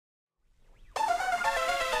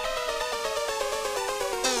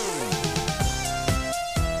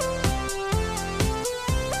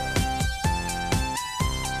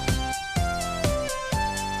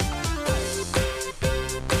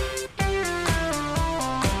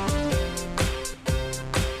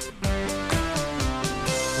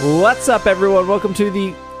What's up, everyone? Welcome to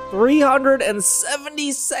the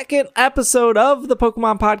 372nd episode of the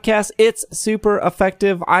Pokemon Podcast. It's super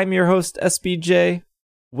effective. I'm your host, SBJ.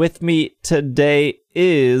 With me today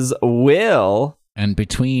is Will. And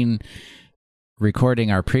between recording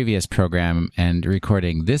our previous program and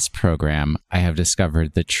recording this program, I have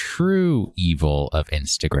discovered the true evil of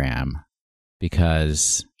Instagram,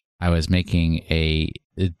 because I was making a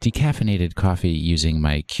decaffeinated coffee using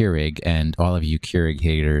my Keurig, and all of you Keurig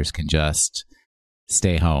haters can just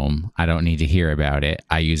stay home. I don't need to hear about it.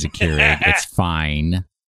 I use a Keurig. It's fine.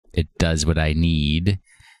 It does what I need. It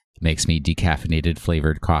makes me decaffeinated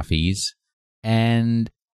flavored coffees.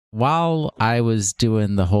 And while I was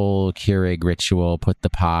doing the whole Keurig ritual, put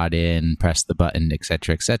the pod in, press the button,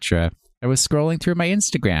 etc., I was scrolling through my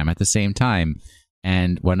Instagram at the same time.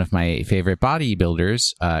 And one of my favorite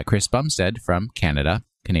bodybuilders, Chris Bumstead from Canada,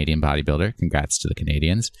 Canadian bodybuilder, congrats to the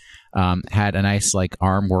Canadians, had a nice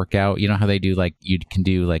arm workout. You know how they do you can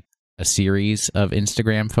do a series of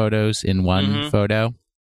Instagram photos in one photo?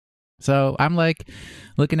 So I'm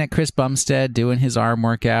looking at Chris Bumstead doing his arm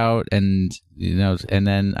workout, and and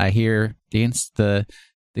then I hear the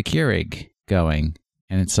Keurig going,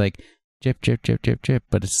 and it's drip, drip, drip, drip, drip,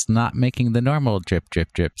 but it's not making the normal drip,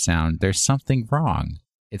 drip, drip sound. There's something wrong.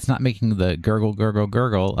 It's not making the gurgle, gurgle,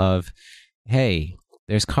 gurgle of, hey,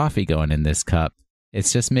 there's coffee going in this cup.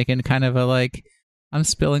 It's just making kind of a I'm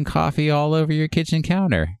spilling coffee all over your kitchen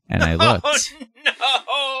counter. And I looked. Oh, no!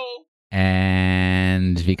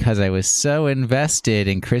 And because I was so invested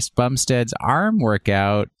in Chris Bumstead's arm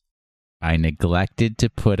workout, I neglected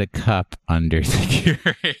to put a cup under the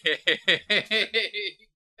Keurig.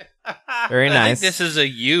 Very nice. I think this is a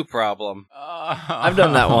you problem. I've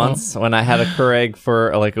done that once when I had a Keurig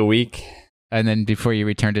for a week. And then before you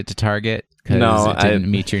returned it to Target because it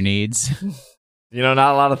didn't meet your needs. Not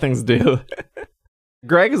a lot of things do.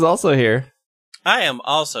 Greg is also here. I am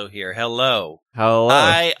also here. Hello. Hello.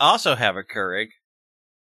 I also have a Keurig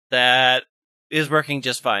that is working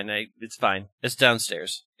just fine. It's fine. It's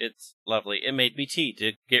downstairs. It's lovely. It made me tea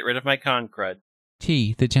to get rid of my con crud.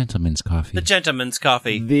 Tea, the gentleman's coffee. The gentleman's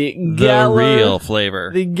coffee. The real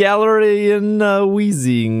flavor. The Galarian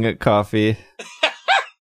Wheezing coffee.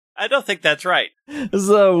 I don't think that's right. This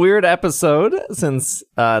is a weird episode since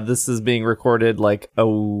this is being recorded a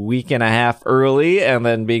week and a half early and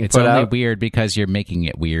then being it's put out. It's only weird because you're making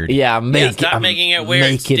it weird. Yeah, stop making it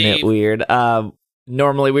weird, making Steve. it weird.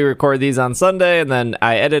 Normally we record these on Sunday and then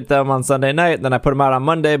I edit them on Sunday night and then I put them out on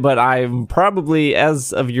Monday, but I'm probably,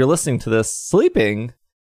 as of you're listening to this, sleeping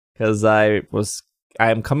because I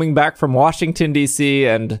am coming back from Washington, D.C.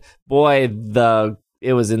 and boy,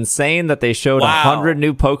 it was insane that they showed 100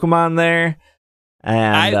 new Pokemon there.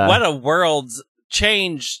 And what a world's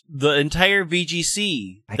change. The entire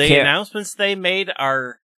VGC. The announcements they made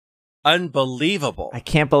are unbelievable. I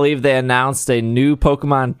can't believe they announced a new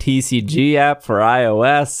Pokemon TCG app for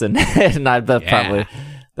iOS, and probably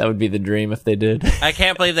that would be the dream if they did. I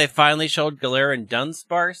can't believe they finally showed Galarian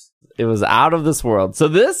Dunsparce. It was out of this world. So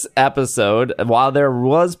this episode, while there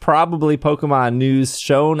was probably Pokemon news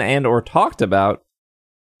shown and or talked about,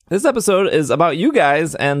 this episode is about you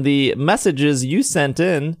guys and the messages you sent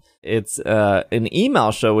in. It's an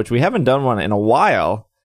email show, which we haven't done one in a while,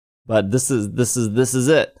 but this is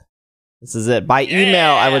it. This is it. By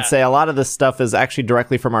email, I would say a lot of this stuff is actually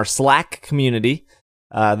directly from our Slack community.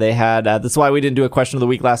 They had, that's why we didn't do a question of the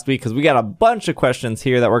week last week, because we got a bunch of questions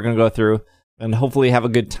here that we're going to go through and hopefully have a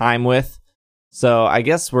good time with. So I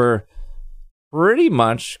guess we're pretty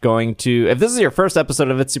much going to, if this is your first episode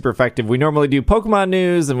of It's Super Effective, we normally do Pokemon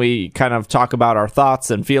news and we kind of talk about our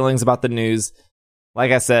thoughts and feelings about the news.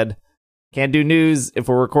 Like I said, can't do news if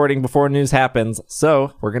we're recording before news happens.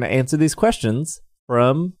 So we're going to answer these questions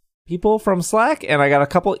from people from Slack, and I got a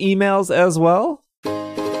couple emails as well.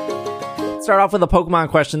 Start off with a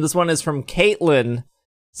Pokemon question. This one is from Caitlin.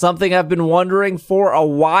 Something I've been wondering for a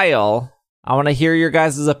while. I want to hear your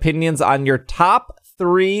guys' opinions on your top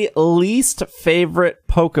 3 least favorite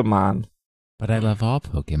Pokemon. But I love all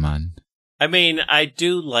Pokemon. I mean, I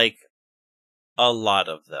do like a lot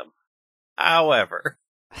of them. However.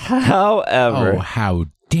 Oh, how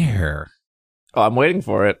dare. Oh, I'm waiting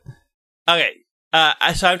for it. Okay.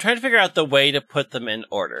 So I'm trying to figure out the way to put them in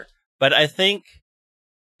order. But I think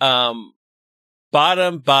bottom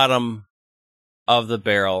of the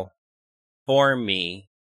barrel for me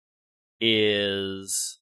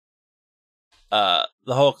is the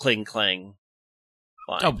whole Kling Clang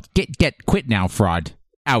line. Oh, quit now, fraud.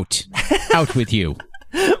 Out with you.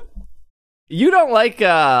 You don't like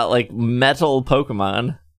metal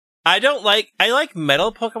Pokemon. I like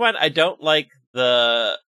metal Pokemon. I don't like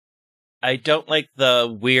the I don't like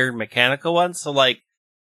the weird mechanical ones. So, like,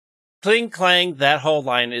 Kling Clang, that whole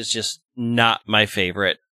line is just not my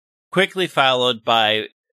favorite. Quickly followed by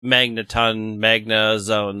Magneton, Magna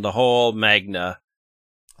Zone, the whole Magna.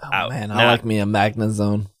 Oh, man, I like me a Magna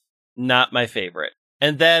Zone. Not my favorite.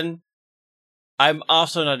 And then, I'm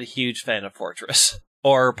also not a huge fan of Fortress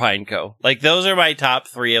or Pineco. Like, those are my top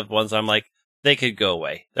 3 of ones I'm like, they could go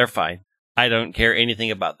away. They're fine. I don't care anything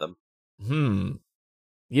about them.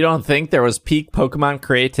 You don't think there was peak Pokemon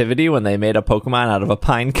creativity when they made a Pokemon out of a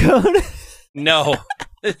pine cone? No.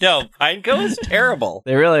 No, Pineco is terrible.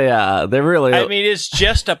 They really. I mean, it's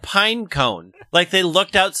just a pine cone. Like, they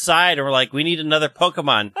looked outside and were like, we need another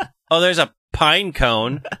Pokemon. Oh, there's a pine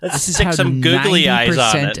cone. Let's stick some googly eyes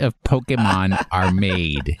on it. 90% of Pokemon are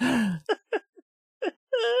made.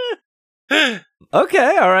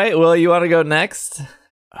 Okay, all right. Well, you want to go next?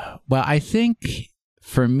 Well, I think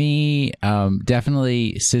for me,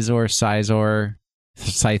 definitely Scizor, Sizor,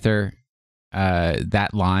 Scyther,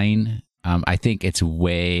 that line, I think it's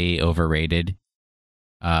way overrated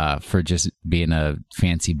for just being a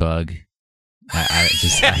fancy bug.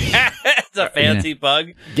 It's a fancy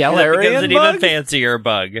bug. Galarian becomes an bug? even fancier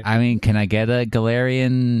bug. I mean, can I get a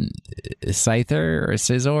Galarian Scyther or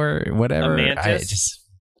Scizor or whatever? A Mantis?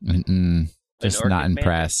 Just not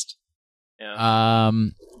impressed. Yeah.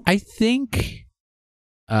 I think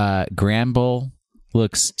Gramble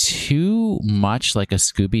looks too much like a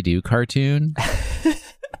Scooby-Doo cartoon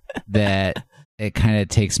that it kind of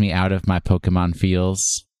takes me out of my Pokemon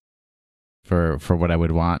feels for what I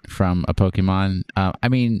would want from a Pokemon. I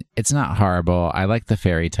mean, it's not horrible. I like the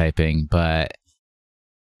fairy typing, but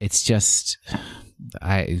it's just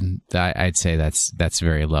I'd say that's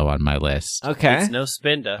very low on my list. Okay. It's no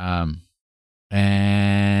Spinda.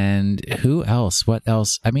 And who else? What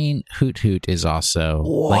else? I mean, Hoot Hoot is also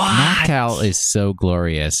like Noctowl is so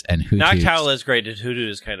glorious, and Hoot Hoot. Noctowl is great, and Hoot Hoot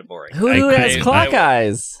is kind of boring. Who has clock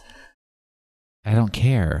eyes? I don't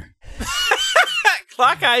care.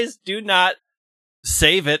 Clock eyes do not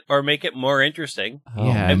save it or make it more interesting.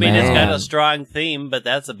 Yeah, I mean, man. it's got a strong theme, but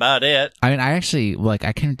that's about it. I mean, I actually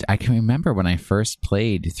I can remember when I first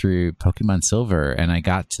played through Pokemon Silver, and I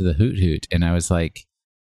got to the Hoot Hoot, and I was like,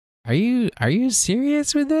 Are you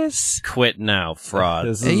serious with this? Quit now, fraud.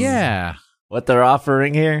 This is Yeah. what they're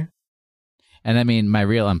offering here. And I mean, my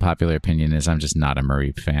real unpopular opinion is I'm just not a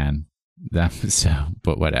Mareep fan.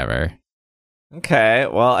 But whatever. Okay,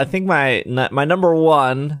 well, I think my number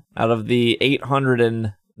 1 out of the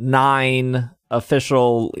 809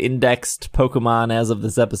 official indexed Pokemon as of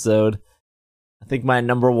this episode, I think my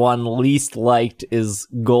number 1 least liked is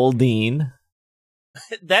Goldeen.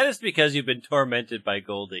 That is because you've been tormented by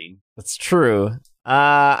Goldeen. That's true.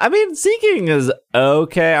 I mean, Seeking is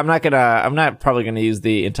okay. I'm not probably gonna use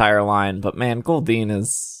the entire line, but man, Goldeen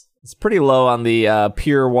is pretty low on the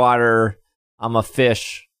pure water, I'm a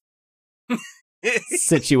fish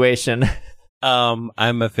situation.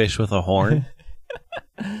 I'm a fish with a horn.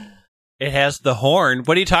 It has the horn.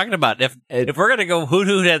 What are you talking about? If we're gonna go Hoot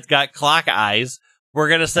Hoot has got clock eyes, we're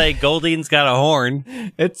gonna say Goldeen's got a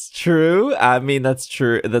horn. It's true. I mean, that's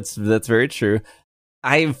true. That's very true.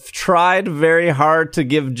 I've tried very hard to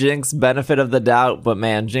give Jinx benefit of the doubt, but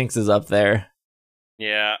man, Jinx is up there.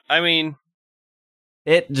 Yeah, I mean,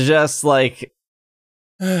 it just like.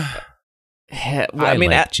 I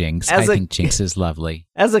mean, like Jinx. I think Jinx is lovely.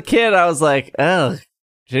 As a kid, I was like, "Ugh,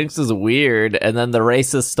 Jinx is weird." And then the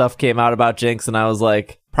racist stuff came out about Jinx, and I was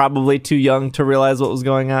like, probably too young to realize what was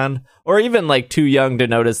going on, or even like too young to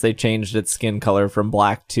notice they changed its skin color from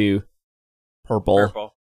black to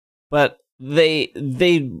purple. But they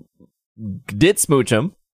did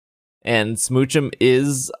Smoochum, and Smoochum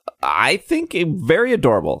is, I think, very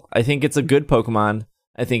adorable. I think it's a good Pokemon.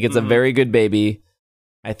 I think it's a very good baby.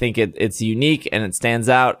 I think it's unique and it stands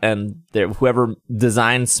out, and whoever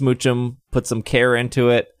designed Smoochum put some care into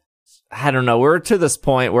it. I don't know. We're to this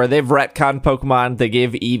point where they've retconned Pokemon. They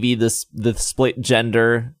gave Eevee the split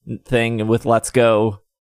gender thing with Let's Go.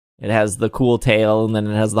 It has the cool tail, and then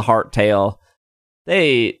it has the heart tail.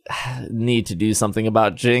 They need to do something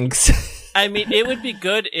about Jinx. I mean, it would be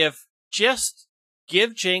good if just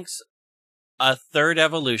give Jinx a 3rd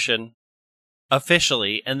evolution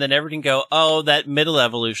officially, and then everything go, oh, that middle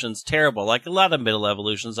evolution's terrible, like a lot of middle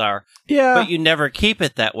evolutions are. Yeah. But you never keep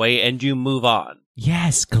it that way, and you move on.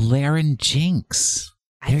 Yes, Galarian Jinx.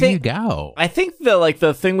 There you go. I think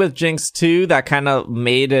the thing with Jinx 2 that kind of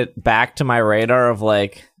made it back to my radar of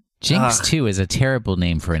like... Jinx 2 is a terrible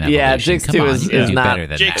name for an evolution. Yeah, Jinx Come 2 on, is you can do not... better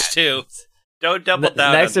than Jinx that. 2. Don't double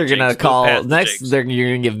down. Next they're going to call... Jinx. You're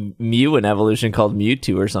going to give Mew an evolution called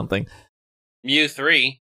Mewtwo or something. Mew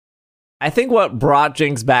 3. I think what brought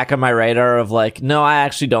Jinx back on my radar of like, no, I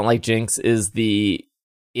actually don't like Jinx is the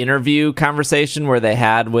interview conversation where they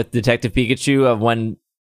had with Detective Pikachu of when,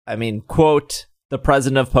 I mean, quote, the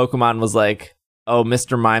president of Pokemon was like, oh,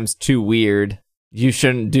 Mr. Mime's too weird. You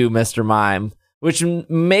shouldn't do Mr. Mime, which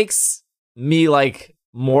makes me like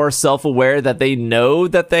more self-aware that they know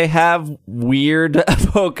that they have weird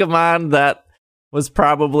Pokemon that was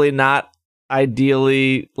probably not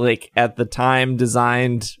ideally like at the time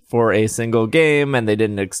designed for a single game, and they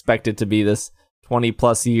didn't expect it to be this 20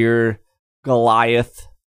 plus year Goliath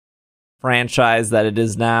franchise that it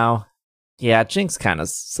is now. Yeah, Jinx kind of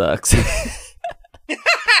sucks.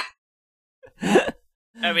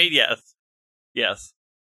 I mean, yes.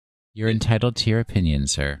 You're entitled to your opinion,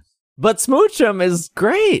 sir. But Smoochum is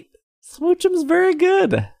great. Smoochum's very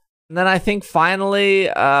good. And then I think finally,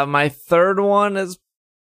 my third one is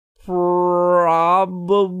probably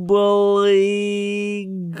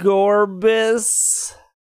Gorbis.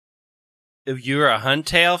 If you're a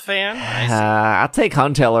Huntail fan, I'll take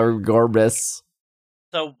Huntail or Gorbis.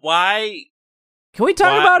 So why? Can we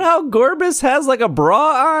talk about how Gorbis has like a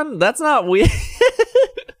bra on? That's not weird.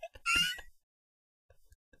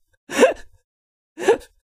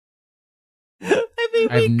 I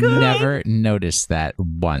mean, I've never noticed that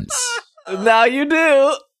once. Now you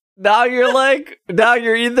do. Now you're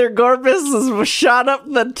either Gorbis is shot up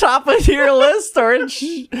the top of your list, or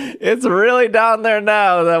it's really down there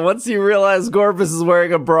now that once you realize Gorbis is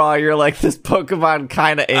wearing a bra, you're like, this Pokemon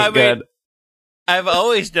kind of ain't good. I've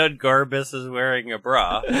always known Gorbis is wearing a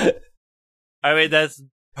bra. I mean, that's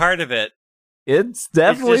part of it. It's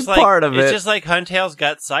definitely part of it. It's just like Huntail's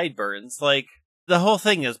got sideburns. Like, the whole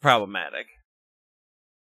thing is problematic.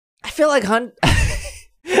 I feel like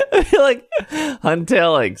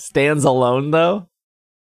Huntail like stands alone though.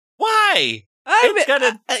 Why?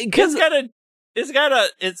 It's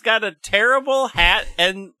got a terrible hat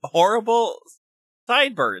and horrible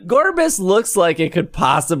sideburns. Gorbis looks like it could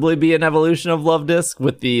possibly be an evolution of Luvdisc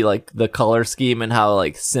with the color scheme and how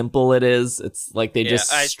like simple it is. It's like they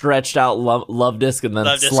just stretched out Luvdisc and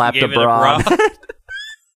then slapped a bra on it.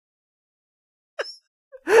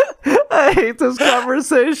 I hate this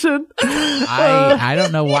conversation. I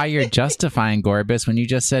don't know why you're justifying Gorbis when you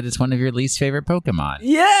just said it's one of your least favorite Pokemon.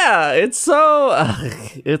 Yeah, it's so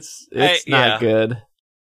it's not good.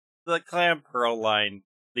 The Clamperl line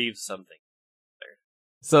leaves something there.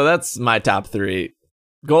 So that's my top three: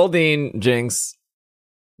 Goldeen, Jinx,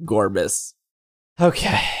 Gorbis.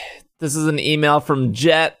 Okay, this is an email from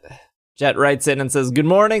Jet. Jet writes in and says, "Good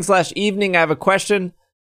morning/evening. I have a question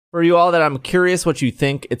for you all that I'm curious what you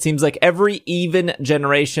think. It seems like every even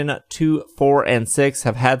generation, 2, 4, and 6,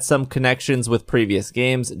 have had some connections with previous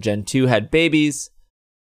games. Gen 2 had babies,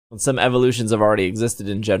 and some evolutions have already existed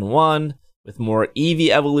in Gen 1. With more Eevee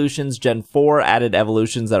evolutions, Gen 4 added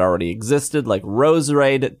evolutions that already existed, like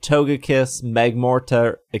Roserade, Togekiss,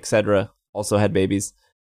 Magmortar, etc. also had babies.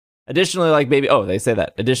 Additionally,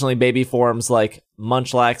 baby forms like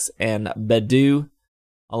Munchlax and Bedoo,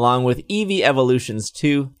 along with Eevee evolutions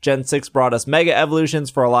too. Gen 6 brought us Mega evolutions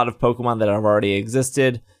for a lot of Pokemon that have already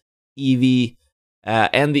existed. Eevee,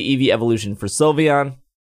 and the Eevee evolution for Sylveon.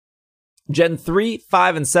 Gen 3,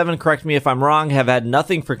 5, and 7, correct me if I'm wrong, have had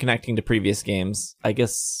nothing for connecting to previous games. I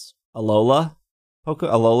guess Alolan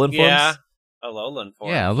forms? Yeah, Alolan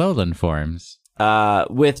forms. Yeah, Alolan forms.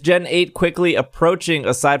 With Gen 8 quickly approaching,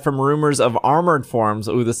 aside from rumors of armored forms,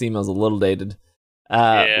 this email's a little dated.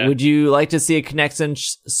 Would you like to see a connection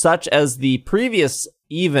such as the previous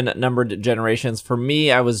even-numbered generations? For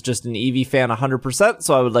me, I was just an Eevee fan 100%,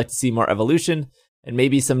 so I would like to see more evolution and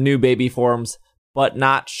maybe some new baby forms, but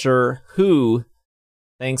not sure who.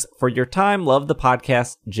 Thanks for your time. Love the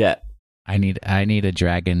podcast, Jet. I need a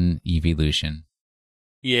dragon evolution.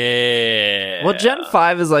 Yeah. Well, Gen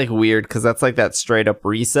 5 is like weird because that's like that straight-up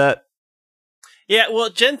reset. Yeah, well,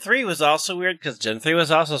 Gen 3 was also weird because Gen 3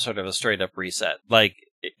 was also sort of a straight-up reset. Like,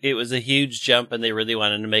 it was a huge jump, and they really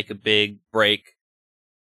wanted to make a big break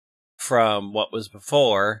from what was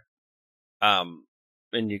before. And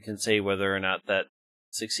you can say whether or not that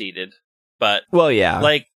succeeded. But, well, yeah.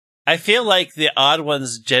 Like, I feel like the odd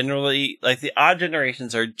ones generally, like, the odd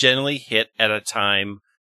generations are generally hit at a time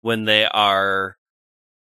when they are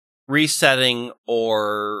resetting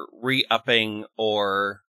or re-upping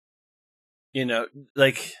or, you know,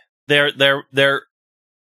 like they're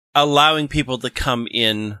allowing people to come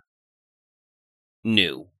in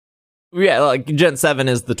new. Yeah, like Gen 7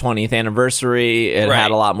 is the 20th anniversary. It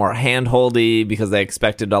had a lot more hand-holdy because they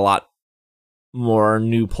expected a lot more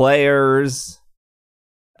new players.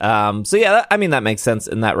 So yeah, I mean, that makes sense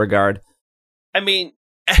in that regard. I mean,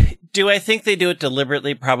 do I think they do it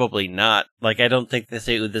deliberately? Probably not. Like, I don't think they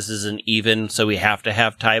say, "Ooh, this isn't even, so we have to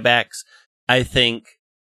have tiebacks." I think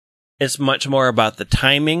it's much more about the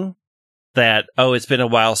timing that, oh, it's been a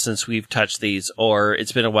while since we've touched these, or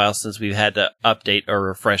it's been a while since we've had to update or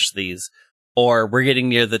refresh these, or we're getting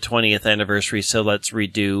near the 20th anniversary, so let's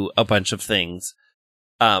redo a bunch of things.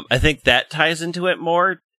 I think that ties into it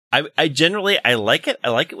more. I generally like it. I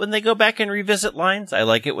like it when they go back and revisit lines. I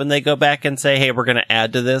like it when they go back and say, hey, we're going to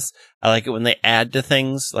add to this. I like it when they add to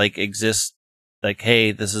things, like exist, like,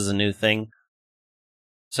 hey, this is a new thing.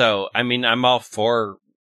 So, I mean, I'm all for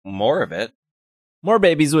more of it. More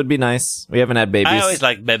babies would be nice. We haven't had babies. I always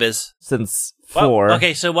like babies. Since Well, 4.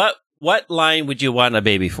 okay, so what line would you want a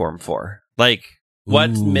baby form for? Like,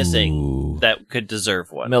 what's missing that could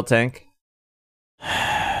deserve one? Milk tank.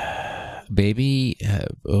 Baby,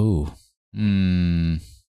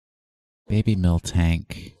 baby milk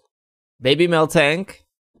tank. Baby milk tank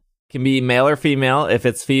can be male or female. If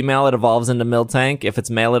it's female, it evolves into milk tank. If it's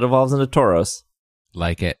male, it evolves into Tauros.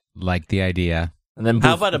 Like it. Like the idea. And then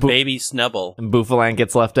How about a baby snubble? And Bouffalant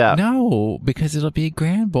gets left out. No, because it'll be a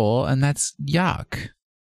Granbull, and that's yuck.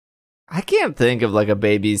 I can't think of like a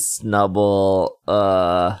baby snubble.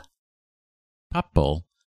 Pupple.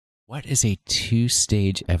 What is a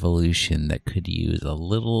 2-stage evolution that could use a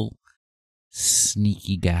little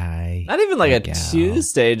sneaky guy? Not even like a gal?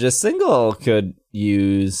 2-stage. A single could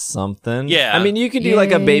use something. Yeah. I mean, you could do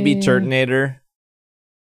like a baby Turtonator.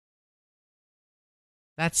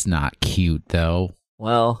 That's not cute, though.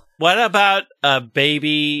 Well, What about a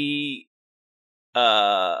baby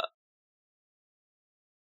Swan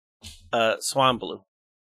Blue?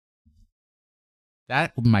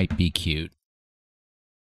 That might be cute.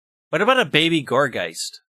 What about a baby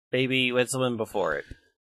Gorgeist? Baby, what's the one before it?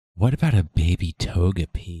 What about a baby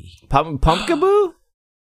Togepi? Pumpkaboo?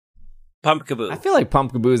 Pumpkaboo. I feel like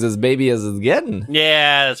Pumpkaboo's as baby as it's getting.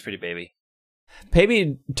 Yeah, that's pretty baby.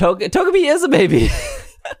 Baby Togepi is a baby.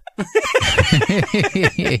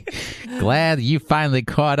 Glad you finally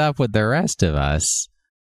caught up with the rest of us.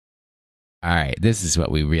 All right, this is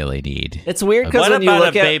what we really need. It's weird because What when you about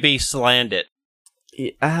look a at baby Slandit?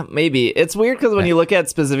 maybe it's weird because when you look at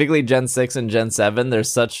specifically Gen 6 and Gen 7,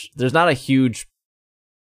 there's not a huge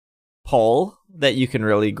pull that you can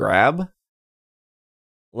really grab.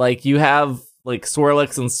 Like you have like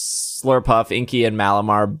Swirlix and Slurpuff, Inky and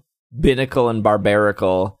Malamar, Binacle and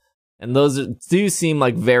Barbaracle, and those do seem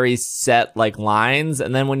like very set like lines.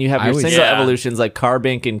 And then when you have your single evolutions like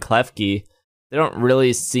Carbink and Klefki, they don't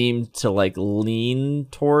really seem to like lean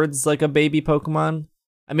towards like a baby Pokemon.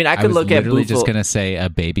 I mean, I could look at literally just gonna say a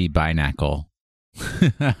baby Binacle.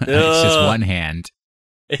 It's just one hand.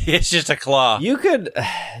 It's just a claw. You could,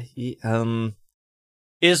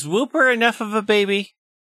 Is Wooper enough of a baby?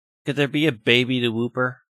 Could there be a baby to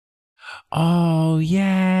Wooper? Oh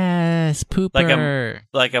yes, Pooper.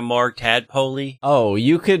 Like a more tadpole-y? Oh,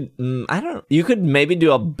 you could. You could maybe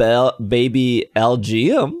do a baby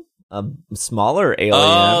Algeum, a smaller alien.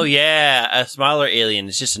 Oh yeah, a smaller alien.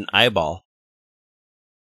 It's just an eyeball.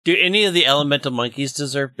 Do any of the elemental monkeys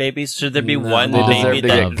deserve babies? Should there be one they baby deserve to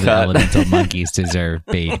that get The cut. elemental monkeys deserve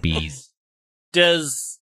babies. does?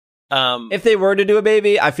 If they were to do a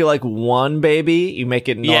baby, I feel like one baby, you make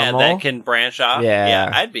it normal. Yeah, that can branch off. Yeah.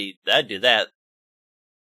 I'd do that.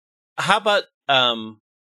 How about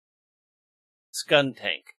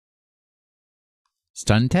Skuntank?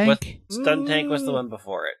 Stuntank? Stuntank was the one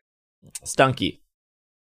before it. Stunky.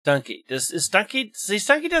 Stunky. Is Stunky? See,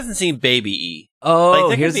 Stunky doesn't seem baby-y. Oh, Like,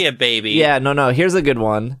 there here's could be a baby. Yeah, no. Here's a good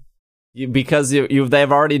one. Because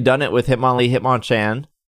they've already done it with Hitmonlee, Hitmonchan.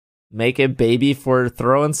 Make a baby for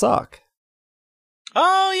Throw and Sock.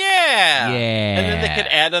 Oh, yeah. Yeah. And then they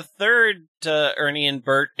could add a third to Ernie and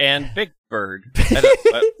Bert and Big Bird.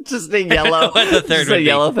 Just a yellow, What the third just would a be.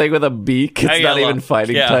 yellow thing with a beak. It's not yellow. even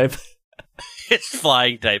fighting Yeah. type. It's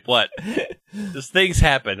flying type. What? These things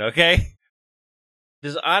happen, okay?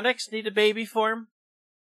 Does Onyx need a baby form?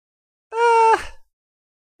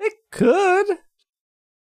 It could.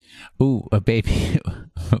 Ooh, a baby.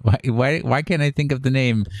 Why can't I think of the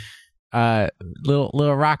name?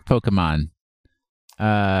 Little rock Pokemon.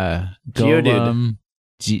 Geodude. Golem.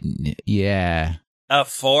 Yeah. A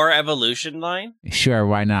 4 evolution line? Sure,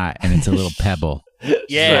 why not? And it's a little pebble.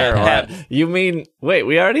 Yeah. Sure, Peb. why- You mean, wait,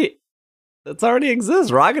 it's already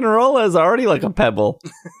exists. Roggenrola is already like a pebble.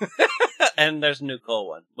 And there's a new cool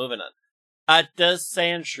one. Moving on. Does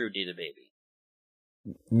Sandshrew need a baby?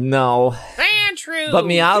 No. Sandshrew! But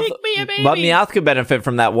Meowth, Make me a baby! but Meowth could benefit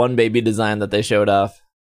from that one baby design that they showed off.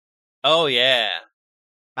 Oh, yeah.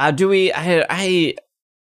 Do we? I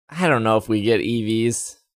don't know if we get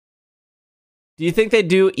EVs. Do you think they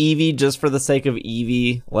do Eevee just for the sake of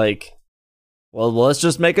Eevee? Like, well, let's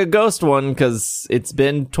just make a ghost one because it's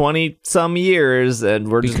been 20-some years and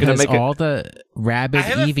we're just going to make all the rabid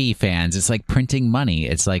Eevee fans, it's like printing money.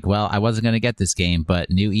 It's like, well, I wasn't going to get this game, but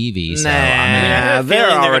new Eevee. So they're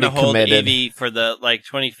already committed. Eevee for the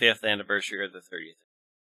 25th anniversary or the 30th.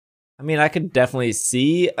 I mean, I could definitely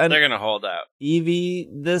see they're going to hold out.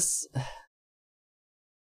 Eevee this.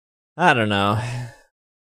 I don't know.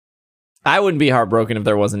 I wouldn't be heartbroken if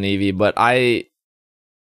there wasn't Eevee, but I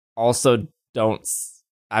also don't.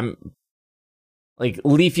 I'm like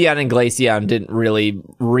Leafeon and Glaceon didn't really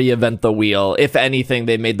reinvent the wheel. If anything,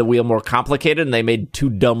 they made the wheel more complicated, and they made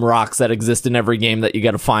 2 dumb rocks that exist in every game that you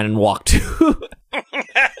got to find and walk to.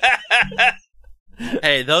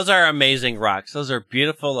 Hey, those are amazing rocks. Those are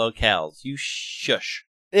beautiful locales. You shush.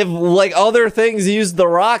 If like other things use the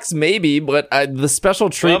rocks, maybe, but the special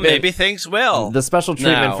treatment. Well, maybe things will. The special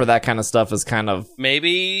treatment for that kind of stuff is kind of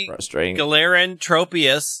maybe frustrating. Galarian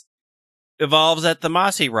Tropius evolves at the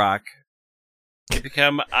Mossy Rock to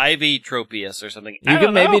become Ivy Tropius or something. You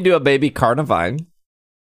can maybe do a baby Carnivine.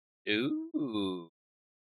 Ooh,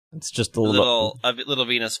 it's just a little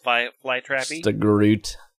Venus flytrappy. Just a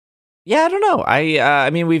Groot. Yeah, I don't know. I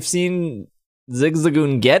mean, we've seen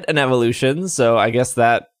Zigzagoon get an evolution, so I guess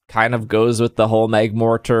that kind of goes with the whole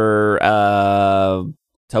Magmortar,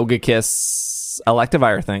 Togekiss,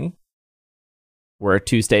 Electivire thing. We're a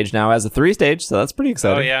 2-stage now as a 3-stage, so that's pretty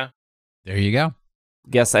exciting. Oh, yeah. There you go.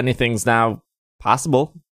 Guess anything's now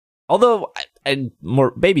possible. Although,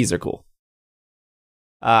 more babies are cool.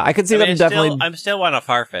 I could see them definitely... I'm still on a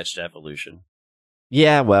Farfetch'd evolution.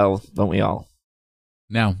 Yeah, well, don't we all?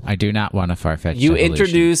 No, I do not want a Farfetch'd You evolution.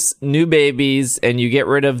 introduce new babies, and you get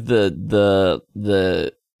rid of the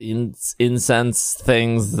incense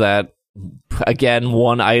things that, again,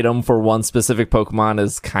 one item for one specific Pokemon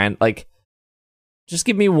is kind like... Just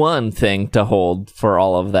give me one thing to hold for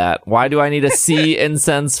all of that. Why do I need a sea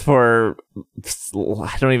incense for...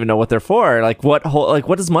 I don't even know what they're for. Like, what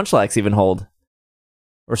does Munchlax even hold?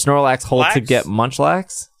 Or Snorlax hold to get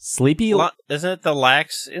Munchlax? Sleepy? Isn't it the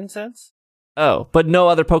Lax incense? Oh, but no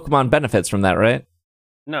other Pokemon benefits from that, right?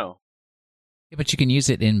 No. Yeah, but you can use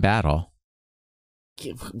it in battle.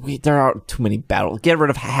 There are too many battles. Get rid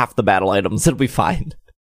of half the battle items. It'll be fine.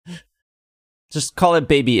 Just call it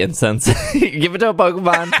baby incense. Give it to a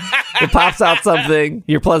Pokemon. It pops out something.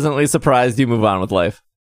 You're pleasantly surprised. You move on with life.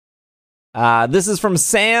 This is from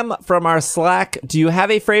Sam from our Slack. Do you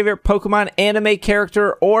have a favorite Pokemon anime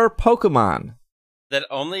character or Pokemon? That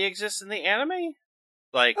only exists in the anime?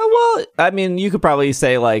 Like, well, I mean, you could probably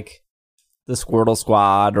say, like, the Squirtle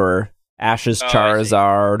Squad or Ash's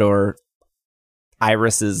Charizard or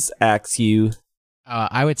Iris's Axew.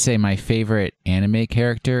 I would say my favorite anime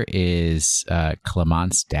character is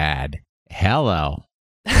Clement's dad. Hello.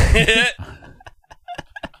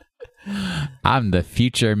 I'm the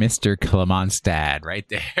future Mr. Clement's dad right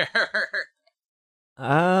there.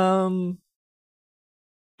 I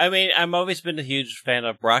mean, I've always been a huge fan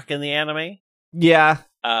of Brock in the anime. Yeah.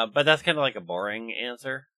 But that's kind of like a boring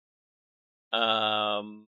answer.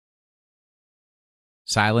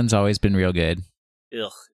 Silent's always been real good.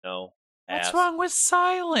 Ugh, no. What's wrong with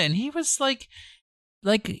Silent? He was like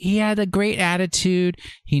he had a great attitude.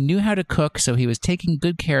 He knew how to cook, so he was taking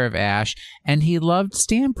good care of Ash, and he loved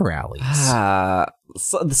stamp rallies.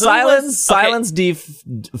 Silent's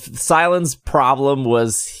problem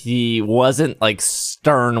was he wasn't like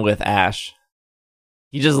stern with Ash.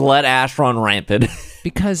 He just let Ash run rampant.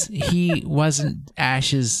 Because he wasn't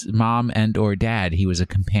Ash's mom and or dad. He was a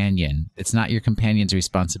companion. It's not your companion's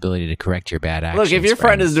responsibility to correct your bad actions. Look, if your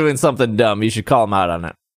friend is doing something dumb, you should call him out on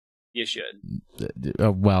it. You should.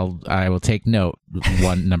 Well, I will take note.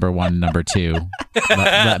 Number one, number two.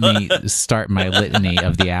 Let me start my litany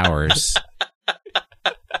of the hours.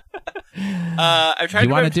 You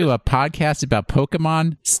want to do a podcast about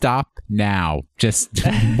Pokemon? Stop now. Just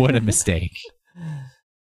what a mistake.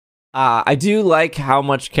 I do like how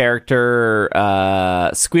much character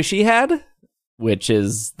Squishy had, which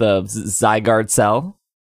is the Zygarde cell.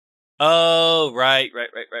 Oh, right.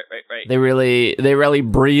 They really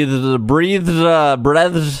breathed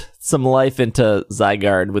some life into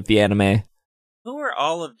Zygarde with the anime. Who were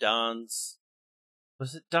all of Dawn's?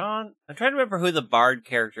 Was it Dawn? I'm trying to remember who the Bard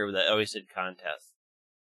character that always did contests.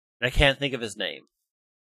 I can't think of his name.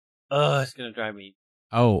 Oh, it's gonna drive me.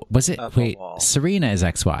 Oh, was it? Wait, Serena is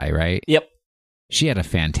XY, right? Yep. She had a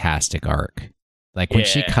fantastic arc. Like when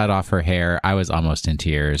she cut off her hair, I was almost in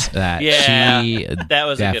tears. That that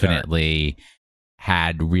was definitely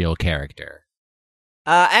had real character.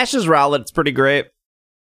 Ash's Rowlet's pretty great.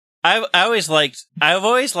 I've always liked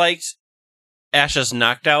Ash's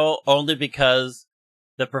Noctowl only because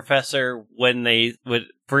the professor, when they would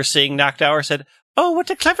first seeing Noctowl, said, "Oh, what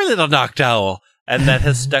a clever little Noctowl," and that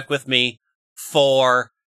has stuck with me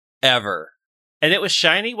forever. And it was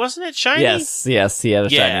shiny, wasn't it? Shiny? Yes, he had a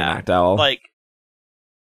shiny Noctowl. Like,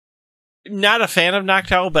 not a fan of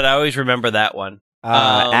Noctowl, but I always remember that one.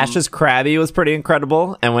 Ash's Krabby was pretty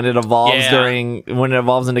incredible, and when it evolves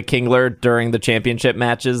into Kingler during the championship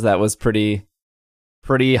matches, that was pretty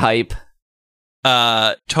hype.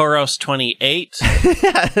 Tauros 28.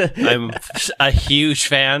 I'm a huge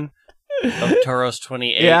fan of Tauros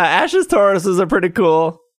 28. Yeah, Ash's Tauruses are pretty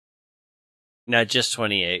cool. No, just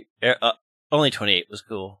 28. Only 28 was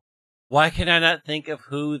cool. Why can I not think of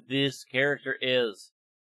who this character is?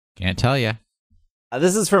 Can't tell you.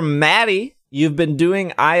 This is from Maddie. You've been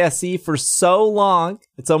doing ISE for so long,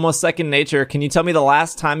 it's almost second nature. Can you tell me the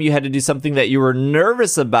last time you had to do something that you were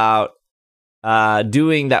nervous about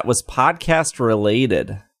doing that was podcast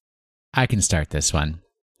related? I can start this one.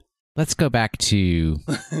 Let's go back to,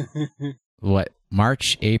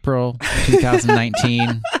 March, April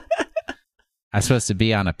 2019? I was supposed to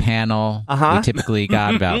be on a panel. We typically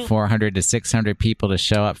got about 400 to 600 people to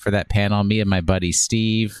show up for that panel, me and my buddy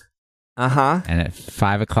Steve. And at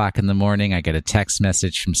 5 o'clock in the morning, I get a text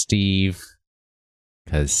message from Steve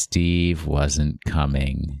because Steve wasn't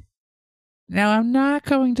coming. Now, I'm not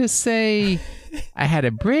going to say I had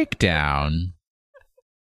a breakdown,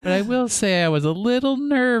 but I will say I was a little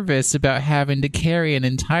nervous about having to carry an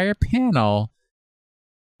entire panel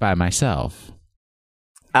by myself.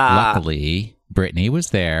 Luckily, Brittany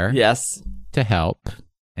was there to help,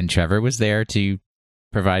 and Trevor was there to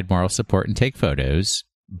provide moral support and take photos.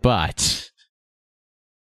 But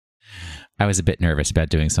I was a bit nervous about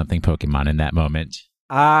doing something Pokemon in that moment.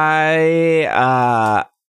 I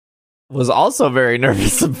was also very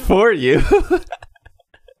nervous for you.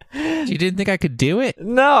 You didn't think I could do it?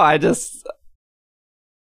 No, I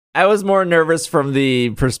was more nervous from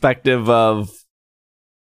the perspective of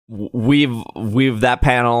we've that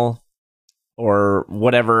panel or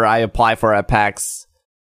whatever I apply for at PAX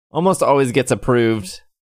almost always gets approved.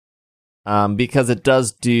 Because it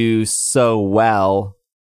does do so well.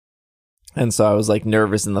 And so I was like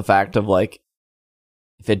nervous in the fact of like,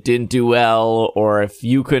 if it didn't do well or if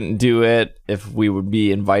you couldn't do it, if we would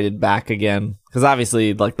be invited back again. Because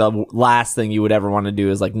obviously like the last thing you would ever want to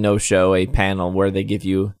do is like no show a panel where they give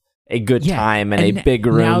you a good time and a big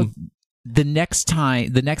room. Now, the next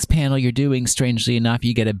panel you're doing, strangely enough,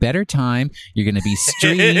 you get a better time. You're going to be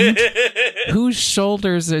streamed. Whose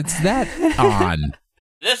shoulders is that on?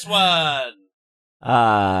 This one.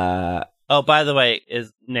 Oh, by the way,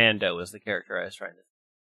 Nando was the character I was trying to.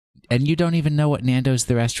 And you don't even know what Nando's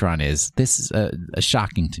the restaurant is. This is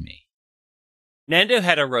shocking to me. Nando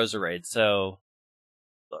had a Roserade, so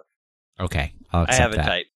look. Okay, I'll accept I have that. a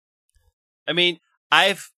type. I mean,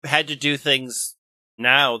 I've had to do things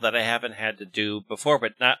now that I haven't had to do before,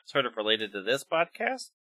 but not sort of related to this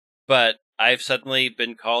podcast. But I've suddenly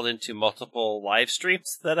been called into multiple live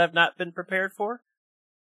streams that I've not been prepared for.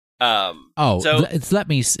 Let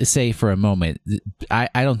me say for a moment, I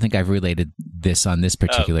don't think I've related this on this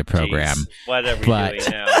particular program. Geez. What are we doing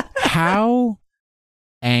now? How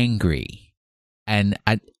angry and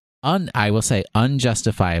I will say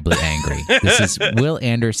unjustifiably angry. This is Will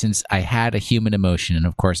Anderson's I Had a Human Emotion, and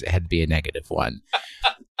of course it had to be a negative one.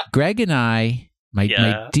 Greg and I,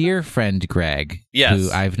 my dear friend Greg,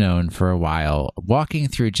 who I've known for a while, walking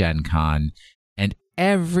through Gen Con, and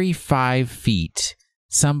every 5 feet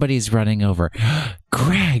somebody's running over.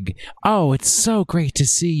 Greg, oh, it's so great to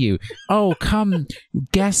see you. Oh, come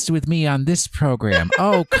guest with me on this program.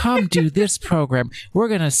 Oh, come do this program. We're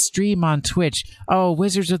going to stream on Twitch. Oh,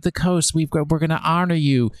 Wizards of the Coast, we're going to honor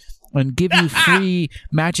you and give you free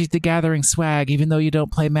Magic the Gathering swag, even though you don't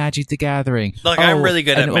play Magic the Gathering. Look, I'm really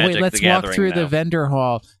good at Magic the let's Gathering walk through now. the vendor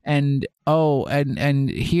hall, and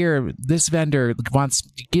here, this vendor wants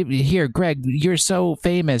to give here, Greg, you're so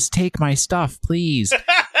famous. Take my stuff, please.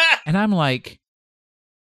 And I'm like,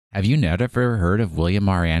 have you never heard of William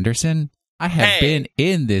R. Anderson? I have been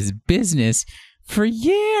in this business for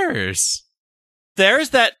years. There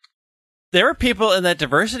were people in that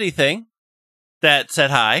diversity thing that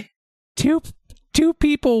said hi. Two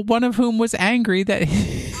people, one of whom was angry that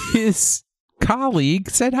his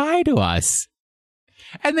colleague said hi to us.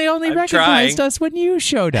 And they only recognized us when you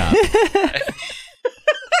showed up.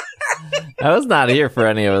 I was not here for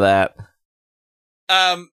any of that.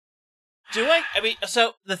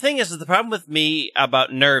 So the thing is the problem with me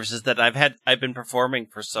about nerves is that I've been performing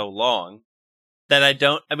for so long that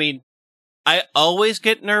I always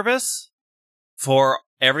get nervous for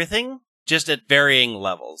everything, just at varying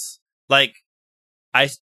levels. Like,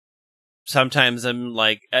 sometimes I'm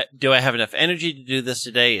like, do I have enough energy to do this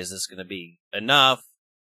today? Is this going to be enough?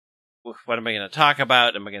 What am I going to talk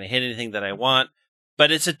about? Am I going to hit anything that I want?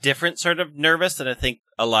 But it's a different sort of nervous than I think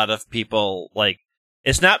a lot of people like.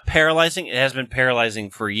 It's not paralyzing. It has been paralyzing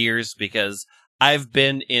for years because I've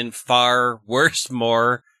been in far worse,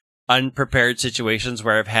 more unprepared situations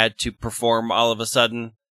where I've had to perform all of a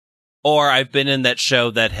sudden. Or I've been in that show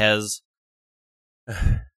that has,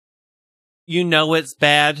 it's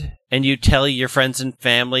bad, and you tell your friends and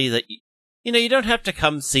family that, you don't have to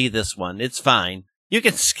come see this one. It's fine. You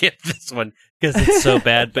can skip this one because it's so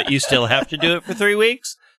bad, but you still have to do it for 3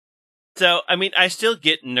 weeks. So, I mean, I still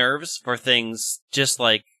get nerves for things just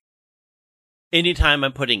like anytime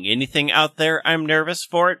I'm putting anything out there, I'm nervous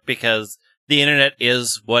for it because the internet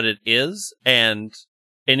is what it is. And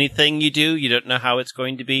anything you do, you don't know how it's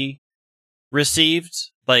going to be received.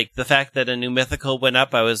 Like the fact that a new mythical went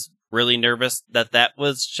up, I was really nervous that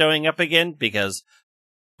was showing up again because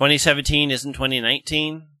 2017 isn't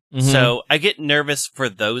 2019. Mm-hmm. So I get nervous for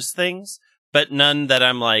those things, but none that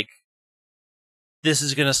I'm like, this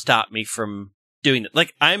is going to stop me from doing it.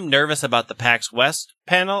 Like, I'm nervous about the PAX West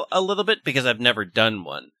panel a little bit because I've never done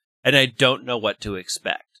one, and I don't know what to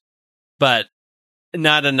expect. But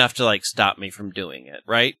not enough to, like, stop me from doing it,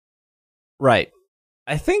 right? Right.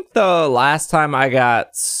 I think the last time I got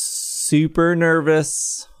super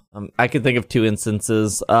nervous, I can think of 2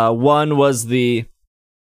 instances. One was the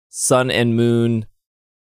Sun and Moon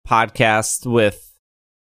podcast with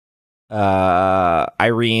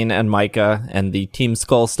Irene and Micah and the Team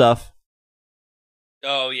Skull stuff.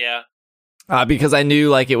 Oh, yeah. Because I knew,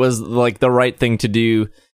 like, it was, like, the right thing to do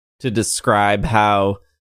to describe how,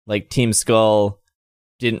 like, Team Skull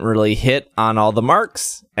didn't really hit on all the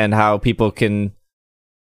marks and how people can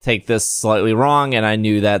take this slightly wrong. And I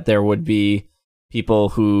knew that there would be people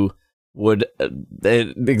who would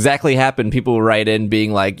it exactly happen. People would write in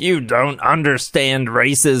being like, you don't understand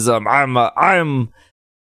racism.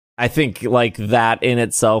 I think like that in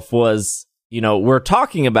itself was, we're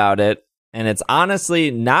talking about it and it's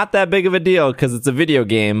honestly not that big of a deal because it's a video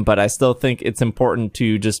game, but I still think it's important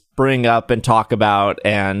to just bring up and talk about.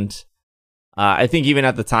 And I think even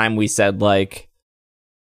at the time we said like,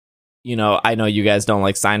 I know you guys don't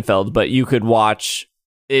like Seinfeld, but you could watch,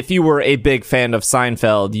 if you were a big fan of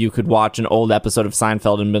Seinfeld, you could watch an old episode of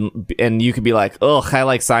Seinfeld and you could be like, ugh, I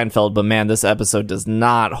like Seinfeld, but man, this episode does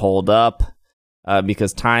not hold up.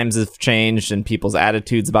 Because times have changed and people's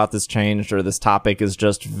attitudes about this changed, or this topic is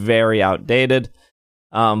just very outdated.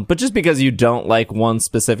 But just because you don't like one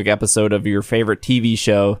specific episode of your favorite TV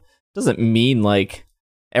show doesn't mean like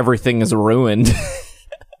everything is ruined.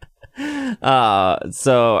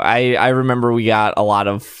 So I remember we got a lot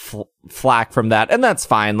of flack from that, and that's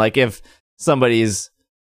fine. Like if somebody's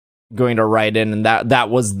going to write in and that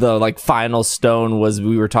was the like final stone, was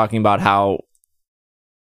we were talking about how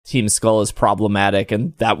Team Skull is problematic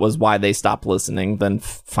and that was why they stopped listening, then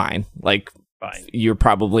fine. Like, fine. You're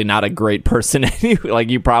probably not a great person anyway. Like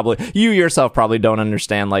you yourself probably don't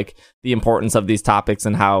understand like the importance of these topics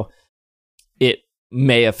and how it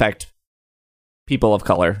may affect people of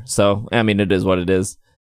color. So, I mean, it is what it is.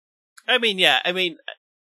 I mean, yeah. I mean,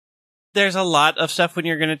 there's a lot of stuff when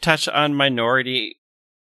you're going to touch on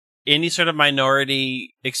any sort of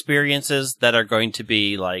minority experiences that are going to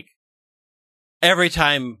be like, every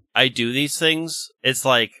time I do these things, it's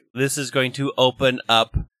like, this is going to open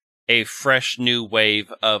up a fresh new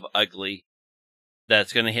wave of ugly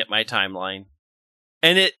that's going to hit my timeline.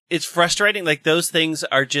 And it's frustrating. Like, those things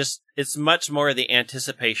are just, it's much more the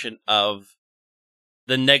anticipation of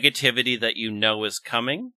the negativity that is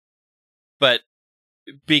coming. But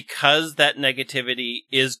because that negativity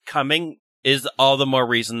is coming is all the more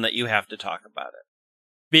reason that you have to talk about it.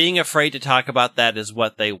 Being afraid to talk about that is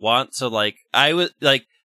what they want. So, like, I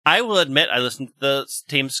will admit I listened to the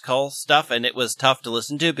Team Skull stuff, and it was tough to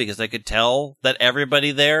listen to because I could tell that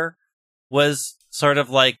everybody there was sort of,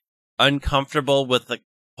 like, uncomfortable with the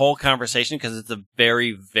whole conversation because it's a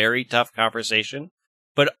very, very tough conversation.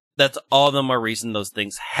 But that's all the more reason those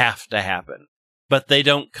things have to happen. But they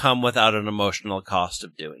don't come without an emotional cost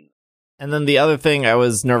of doing it. And then the other thing I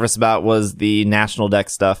was nervous about was the National Deck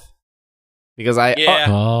stuff. Because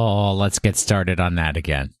let's get started on that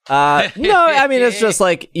again. No, I mean, it's just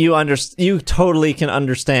like you totally can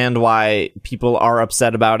understand why people are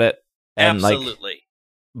upset about it. And absolutely.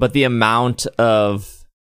 But the amount of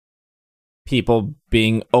people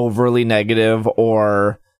being overly negative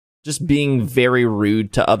or just being very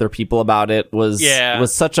rude to other people about it was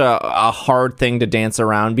such a hard thing to dance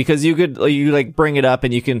around, because you bring it up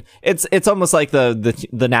and you can, it's almost like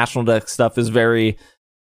the National Deck stuff is very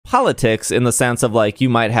politics in the sense of like you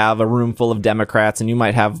might have a room full of Democrats and you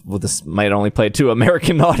might have, well, this might only play to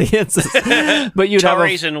American audiences, but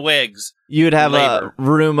Tories and Whigs. You'd have Labor. a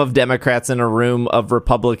room of Democrats and a room of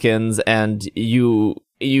Republicans, and you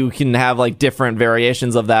can have like different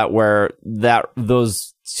variations of that where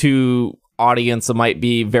those two audiences might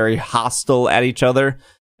be very hostile at each other.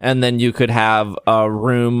 And then you could have a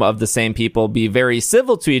room of the same people be very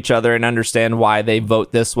civil to each other and understand why they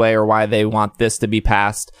vote this way or why they want this to be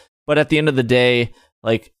passed. But at the end of the day,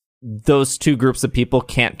 like, those two groups of people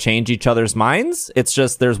can't change each other's minds. It's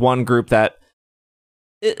just there's one group that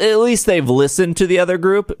at least they've listened to the other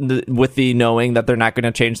group with the knowing that they're not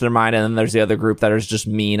going to change their mind. And then there's the other group that is just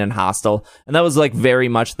mean and hostile. And that was like very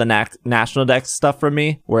much the National Dex stuff for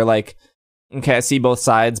me, where like, okay, I see both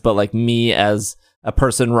sides, but like me as a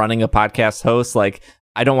person running a podcast host, like,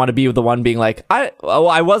 I don't want to be the one being like, I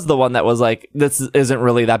was the one that was like, this isn't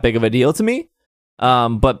really that big of a deal to me.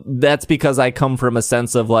 But that's because I come from a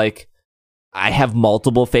sense of like, I have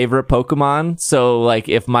multiple favorite Pokemon. So like,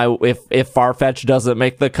 if Farfetch doesn't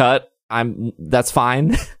make the cut, that's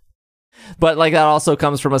fine. But like, that also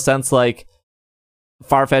comes from a sense like,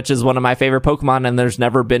 Farfetch is one of my favorite Pokemon, and there's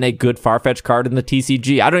never been a good Farfetch card in the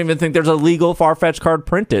TCG. I don't even think there's a legal Farfetch card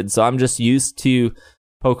printed, so I'm just used to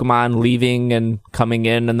Pokemon leaving and coming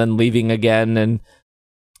in and then leaving again.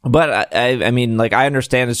 But I mean, like, I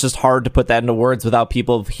understand it's just hard to put that into words without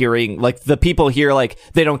people hearing, like, the people hear, like,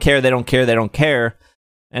 they don't care.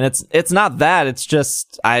 And it's not that. It's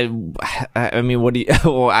just, I mean, what do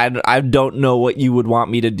you, I don't know what you would want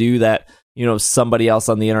me to do that, you know, somebody else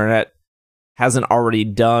on the internet hasn't already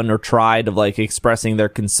done or tried of like expressing their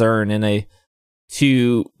concern in a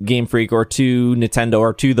to Game Freak or to Nintendo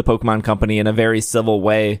or to the Pokemon Company in a very civil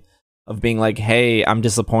way of being like, hey, I'm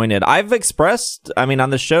disappointed. I've expressed, I mean,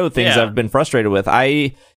 on the show, things I've been frustrated with.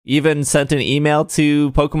 I even sent an email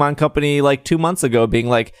to Pokemon Company like 2 months ago being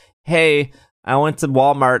like, hey, I went to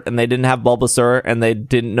Walmart and they didn't have Bulbasaur and they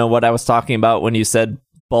didn't know what I was talking about when you said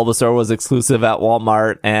Bulbasaur was exclusive at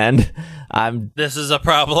Walmart, and this is a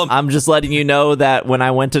problem. I'm just letting you know that when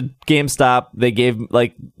I went to GameStop,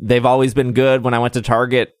 they've always been good. When I went to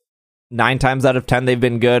Target, 9 times out of 10, they've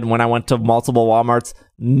been good. When I went to multiple Walmarts,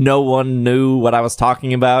 no one knew what I was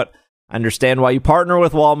talking about. I understand why you partner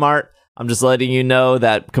with Walmart. I'm just letting you know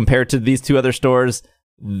that compared to these two other stores,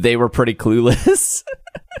 they were pretty clueless.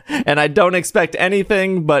 And I don't expect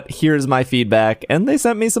anything, but here's my feedback. And they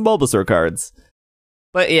sent me some Bulbasaur cards.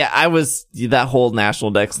 But yeah, that whole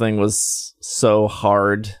National Dex thing was so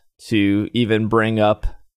hard to even bring up,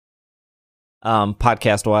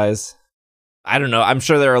 podcast-wise. I don't know. I'm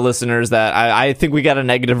sure there are listeners that I think we got a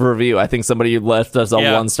negative review. I think somebody left us a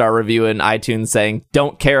 1-star review in iTunes saying,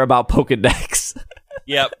 don't care about Pokedex.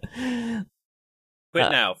 Yep. Quit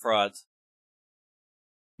now, frauds.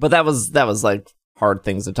 But that was like hard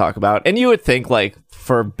things to talk about. And you would think like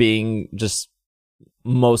for being just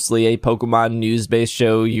mostly a Pokemon news-based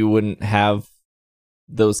show, you wouldn't have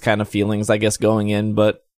those kind of feelings, I guess, going in,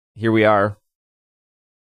 but here we are.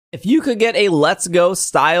 If you could get a Let's Go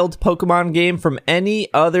styled Pokemon game from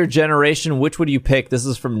any other generation, which would you pick? This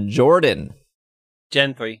is from Jordan.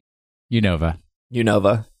 Gen 3. Unova.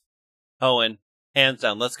 Hoenn. Hands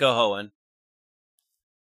down. Let's go, Hoenn.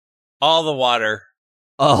 All the water.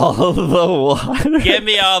 All the water. Give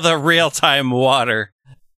me all the real-time water.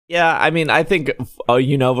 Yeah, I mean, I think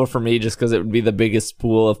Unova for me, just because it would be the biggest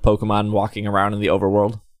pool of Pokemon walking around in the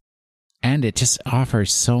overworld. And it just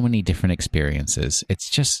offers so many different experiences. It's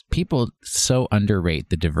just, people so underrate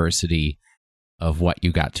the diversity of what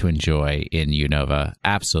you got to enjoy in Unova.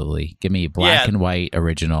 Absolutely. Give me black and white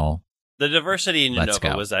original. The diversity in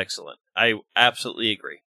Unova was excellent. I absolutely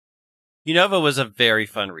agree. Unova was a very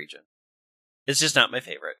fun region. It's just not my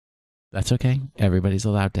favorite. That's okay. Everybody's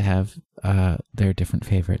allowed to have their different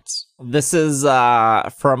favorites. This is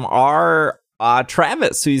from our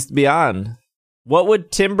Travis, who used to be on. What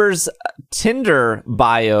would Timber's Tinder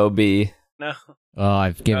bio be? No. Oh,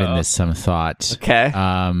 I've given this some thought. Okay.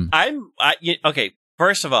 Okay.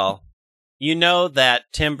 First of all, you know that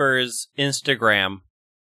Timber's Instagram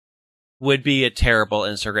would be a terrible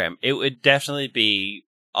Instagram. It would definitely be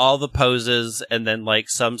all the poses and then like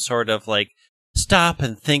some sort of like stop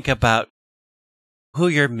and think about who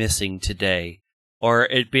you're missing today. Or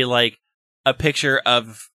it'd be like a picture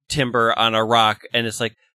of Timber on a rock and it's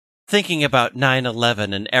like thinking about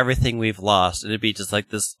 9/11 and everything we've lost. And it'd be just like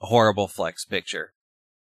this horrible flex picture.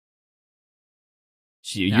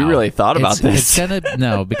 You really thought about this.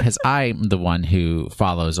 No, because I'm the one who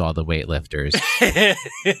follows all the weightlifters.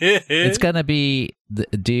 It's gonna be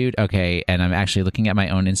dude. Okay, and I'm actually looking at my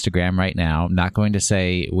own Instagram right now. I'm not going to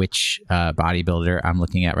say which bodybuilder I'm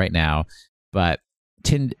looking at right now, but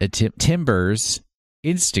Timber's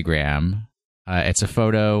Instagram. It's a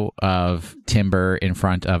photo of Timber in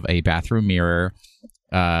front of a bathroom mirror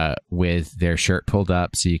with their shirt pulled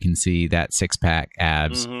up so you can see that six-pack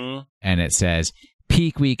abs. Mm-hmm. And it says,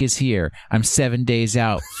 "Peak week is here. I'm 7 days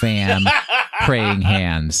out, fam." Praying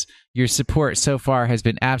hands. "Your support so far has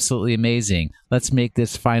been absolutely amazing. Let's make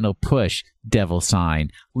this final push. Devil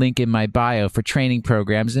sign. Link in my bio for training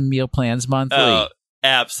programs and meal plans monthly." Oh,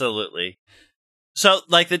 absolutely. So,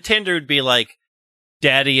 like, the Tinder would be like,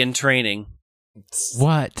 "Daddy in training."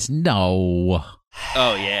 What? No.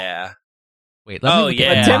 Oh, yeah. Wait, let me look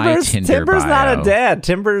at yeah. my Tinder Timber's bio. not a dad.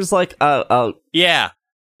 Timber's like Yeah.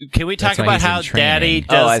 Can we talk That's why about he's in how training.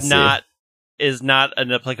 daddy is not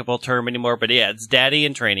an applicable term anymore? But yeah, it's daddy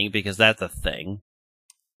in training because that's a thing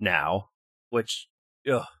now. Which,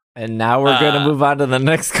 ugh. And now we're going to move on to the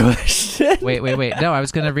next question. Wait. No, I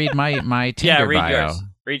was going to read my Tinder Yeah, read bio. yours.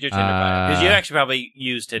 Read your Tinder bio. Because you actually probably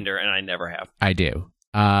use Tinder, and I never have. I do.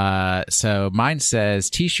 So mine says,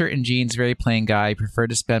 "T-shirt and jeans, very plain guy. Prefer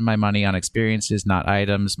to spend my money on experiences, not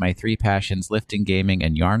items. My 3 passions: lifting, gaming,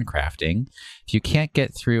 and yarn crafting. If you can't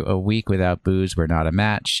get through a week without booze, we're not a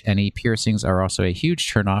match. Any piercings are also a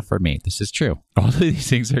huge turnoff for me." This is true. All of these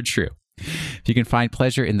things are true. "If you can find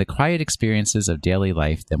pleasure in the quiet experiences of daily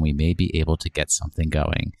life, then we may be able to get something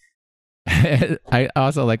going." I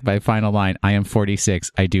also like my final line. "I am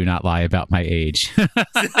 46. I do not lie about my age."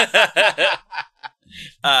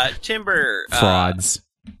 Timber. Frauds.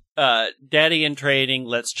 Daddy in training.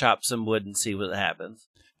 Let's chop some wood and see what happens.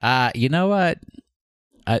 You know what?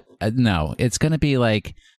 No, it's going to be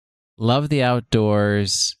like, love the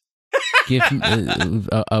outdoors, give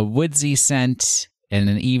a woodsy scent, and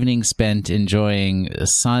an evening spent enjoying the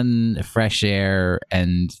sun, fresh air,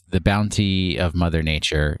 and the bounty of Mother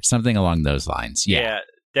Nature. Something along those lines. Yeah,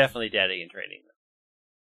 definitely daddy in training.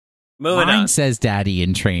 Moving Mine on. says daddy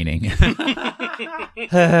in training.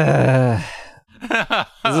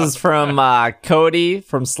 This is from Cody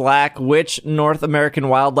from Slack. "Which North American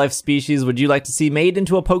wildlife species would you like to see made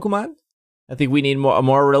into a Pokemon? I think we need a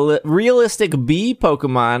more realistic bee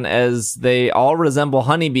Pokemon, as they all resemble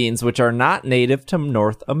honeybees, which are not native to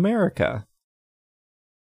North America."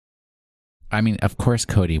 I mean, of course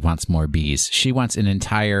Cody wants more bees. She wants an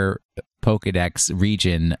entire Pokedex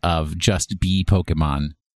region of just bee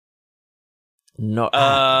Pokemon. No,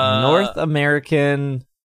 North American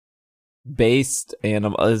based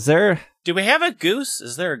animal. Is there? Do we have a goose?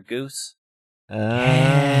 Is there a goose?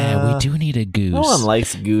 Yeah, we do need a goose. No one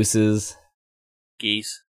likes gooses.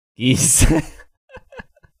 Geese. Geese.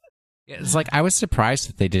 It's like, I was surprised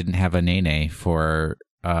that they didn't have a Nene for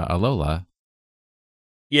Alola.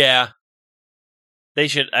 Yeah. They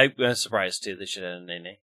should. I was surprised too. They should have a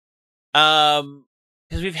Nene.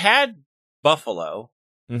 Because we've had buffalo.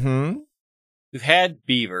 Mm-hmm. We've had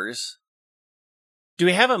beavers. Do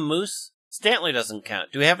we have a moose? Stanley doesn't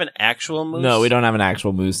count. Do we have an actual moose? No, we don't have an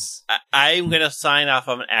actual moose. I'm going to sign off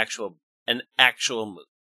on an actual moose.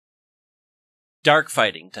 Dark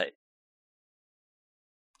fighting type.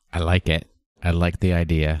 I like it. I like the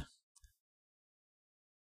idea.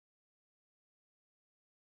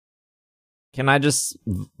 Can I just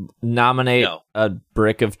nominate No. a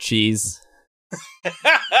brick of cheese?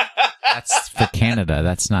 That's for Canada.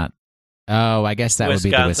 That's not... Oh, I guess that would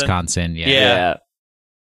be the Wisconsin. Yeah. Yeah.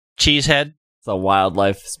 Cheesehead. It's a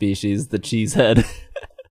wildlife species, the cheesehead.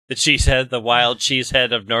 The cheesehead, the wild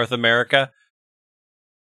cheesehead of North America.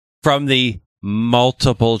 From the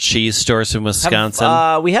multiple cheese stores in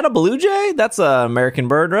Wisconsin. We had a blue jay? That's an American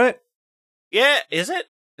bird, right? Yeah, is it?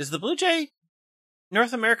 Is the blue jay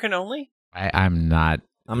North American only? I'm not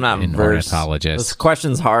an ornithologist. This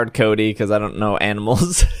question's hard, Cody, because I don't know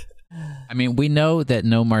animals. I mean, we know that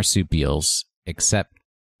no marsupials, except...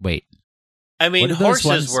 Wait. I mean, What are those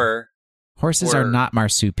horses ones? were... Horses are not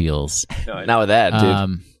marsupials. No, Not with that,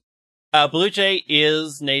 dude. blue jay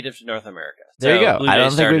is native to North America. There you So go. blue I jay don't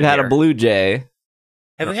think started we've had here. a blue jay.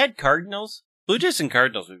 Have we had cardinals? Blue jays and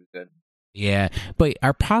cardinals would be good. Yeah. But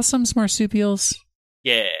are possums marsupials?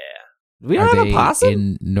 Yeah. We don't Are have they a possum?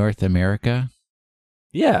 in North America?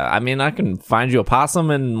 Yeah, I mean, I can find you a possum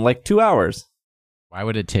in like 2 hours. Why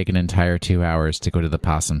would it take an entire 2 hours to go to the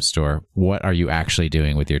possum store? What are you actually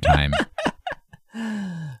doing with your time?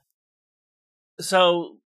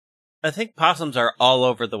 So, I think possums are all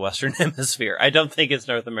over the Western Hemisphere. I don't think it's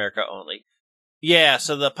North America only. Yeah,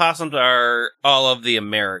 so the possums are all of the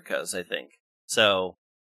Americas, I think. So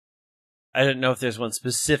I don't know if there's one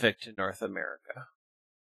specific to North America.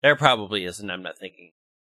 There probably is, and I'm not thinking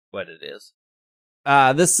what it is.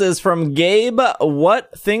 This is from Gabe.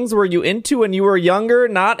 What things were you into when you were younger,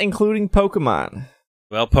 not including Pokemon?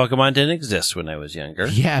 Well, Pokemon didn't exist when I was younger.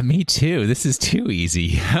 Yeah, me too. This is too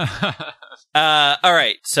easy. All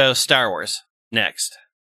right, so Star Wars next.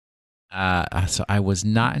 So I was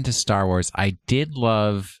not into Star Wars. I did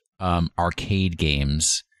love arcade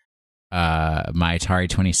games. My Atari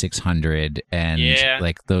 2600 and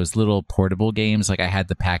like those little portable games. Like I had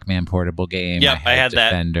the Pac-Man portable game. Yep, I had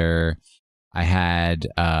Defender. I had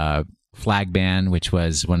Flag Band, which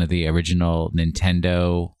was one of the original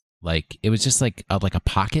Nintendo. Like it was just like a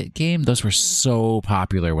pocket game. Those were so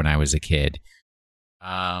popular when I was a kid.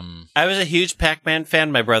 I was a huge Pac-Man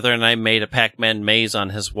fan. My brother and I made a Pac-Man maze on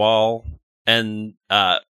his wall and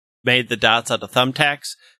made the dots out of thumbtacks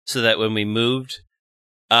so that when we moved,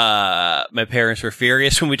 my parents were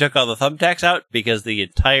furious when we took all the thumbtacks out because the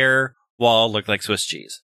entire wall looked like Swiss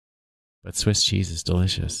cheese. But Swiss cheese is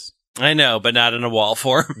delicious. I know, but not in a wall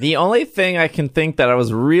form. The only thing I can think that I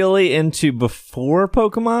was really into before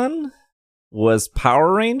Pokemon was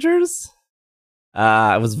Power Rangers.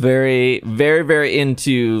 I was very, very, very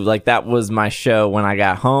into, like, that was my show when I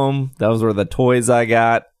got home. Those were the toys I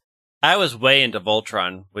got. I was way into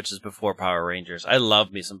Voltron, which is before Power Rangers. I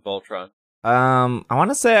love me some Voltron. I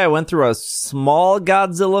want to say I went through a small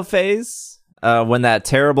Godzilla phase when that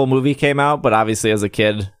terrible movie came out, but obviously as a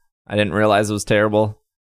kid, I didn't realize it was terrible.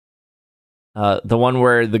 The one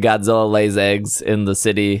where the Godzilla lays eggs in the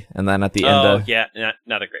city, and then at the end of... yeah,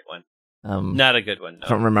 not a great one. Not a good one, no. I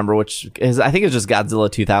don't remember which... I think it's just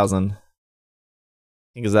Godzilla 2000. I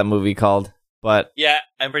think is that movie called. But yeah,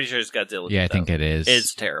 I'm pretty sure it's Godzilla 2000. Yeah, I think it is.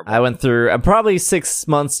 It's terrible. I went through probably 6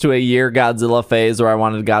 months to a year Godzilla phase where I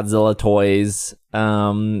wanted Godzilla toys.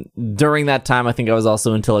 During that time, I think I was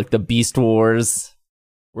also into like the Beast Wars,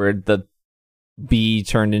 where the bee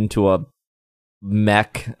turned into a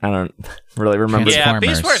mech. I don't really remember. Yeah,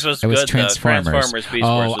 Beast Wars was good, Transformers. though. Transformers Beast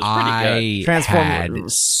Wars was pretty good. Transformers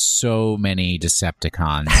had so many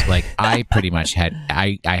Decepticons. Like I pretty much had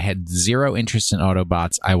I had zero interest in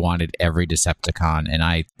Autobots. I wanted every Decepticon, and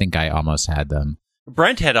I think I almost had them.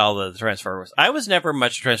 Brent had all the Transformers. I was never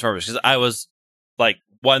much Transformers because I was like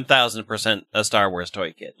 1000% a Star Wars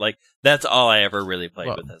toy kid. Like that's all I ever really played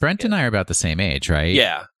with. Brent and I are about the same age, right?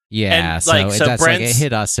 Yeah. Yeah, and, so, like, that's like it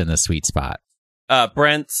hit us in the sweet spot.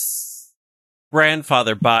 Brent's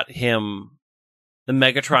grandfather bought him the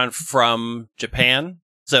Megatron from Japan,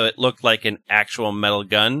 so it looked like an actual metal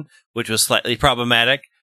gun, which was slightly problematic,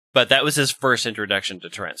 but that was his first introduction to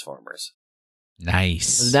Transformers.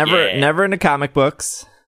 Nice. Never into comic books.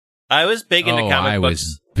 I was big into comic books. I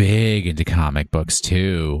was big into comic books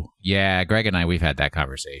too. Yeah, Greg and I, we've had that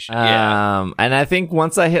conversation. Yeah. And I think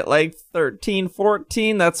once I hit like 13,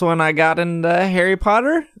 14, that's when I got into Harry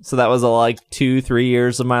Potter. So that was like 2-3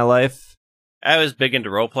 years of my life. I was big into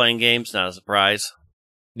role-playing games, not a surprise.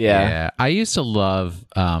 Yeah. I used to love,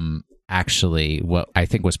 actually, what I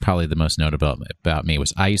think was probably the most notable about me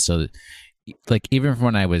was I used to, like, even from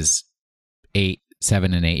when I was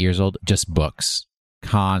 7 and 8 years old, just books.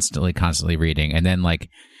 Constantly reading. And then like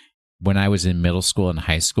when I was in middle school and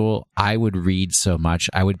high school, I would read so much.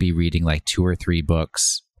 I would be reading like 2 or 3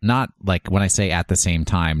 books. Not like when I say at the same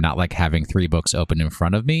time, not like having 3 books open in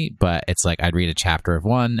front of me, but it's like I'd read a chapter of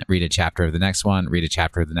one, read a chapter of the next one, read a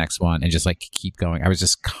chapter of the next one, and just like keep going. I was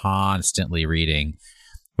just constantly reading,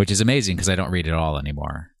 which is amazing because I don't read it all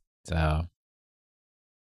anymore. So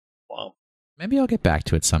wow. Maybe I'll get back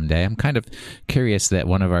to it someday. I'm kind of curious that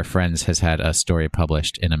one of our friends has had a story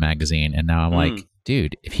published in a magazine, and now I'm like,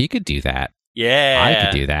 dude, if he could do that, yeah, I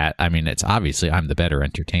could do that. I mean, it's obviously I'm the better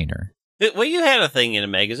entertainer. Well, you had a thing in a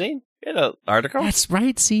magazine. You had an article. That's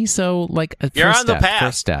right. See, so like a You're on the path.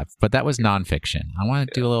 First step, but that was nonfiction. I want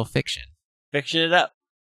to do a little fiction. Fiction it up.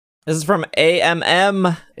 This is from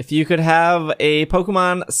AMM. If you could have a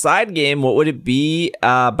Pokemon side game, what would it be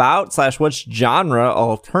about / which genre?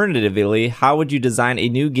 Alternatively, how would you design a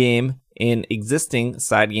new game in existing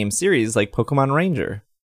side game series like Pokemon Ranger?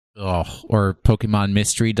 Oh, or Pokemon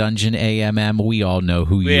Mystery Dungeon AMM. We all know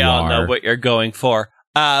who you are. We all know what you're going for.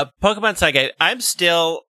 Pokemon side game. I'm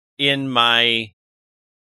still in my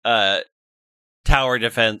tower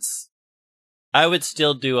defense. I would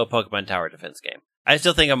still do a Pokemon tower defense game. I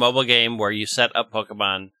still think a mobile game where you set up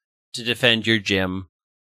Pokemon to defend your gym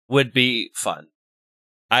would be fun.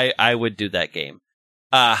 I would do that game.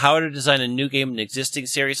 How to design a new game in an existing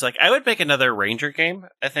series? Like, I would make another Ranger game.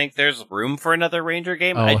 I think there's room for another Ranger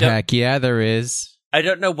game. Oh, heck yeah, there is. I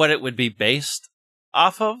don't know what it would be based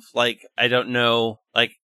off of. Like, I don't know.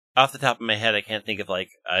 Like, off the top of my head, I can't think of like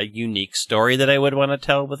a unique story that I would want to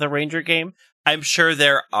tell with a Ranger game. I'm sure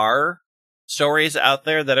there are stories out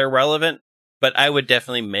there that are relevant, but I would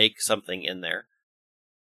definitely make something in there.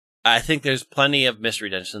 I think there's plenty of Mystery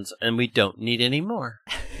Dungeons, and we don't need any more.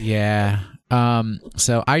 Yeah.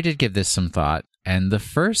 So I did give this some thought, and the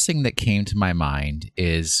first thing that came to my mind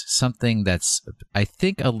is something that's, I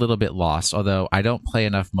think, a little bit lost, although I don't play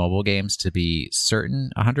enough mobile games to be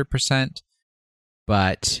certain 100%.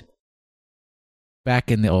 But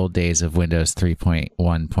back in the old days of Windows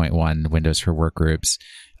 3.1.1, Windows for Workgroups,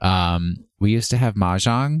 we used to have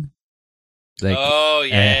Mahjong. Like, oh,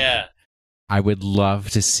 yeah. I would love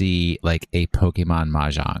to see like a Pokemon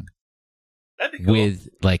Mahjong. That'd be cool. With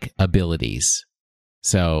like abilities.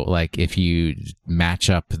 So like if you match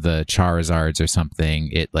up the Charizards or something,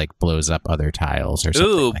 it like blows up other tiles or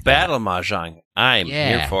something. Ooh, like Battle that. Mahjong. I'm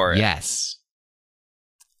here for it. Yes.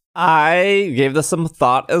 I gave this some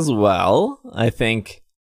thought as well. I think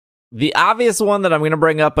the obvious one that I'm going to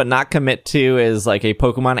bring up but not commit to is like a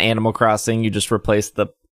Pokemon Animal Crossing. You just replace the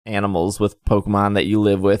animals with Pokemon that you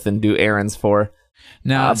live with and do errands for.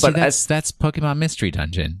 No, but that's Pokemon Mystery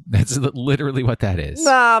Dungeon. That's literally what that is.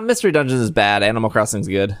 Nah, Mystery Dungeon is bad. Animal Crossing's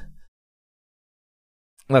good.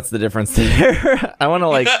 That's the difference there. I want to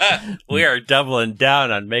like... We are doubling down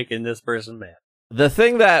on making this person mad. The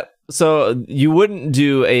thing that... So you wouldn't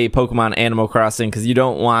do a Pokemon Animal Crossing because you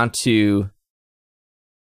don't want to...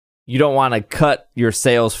 You don't want to cut your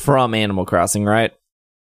sales from Animal Crossing, right?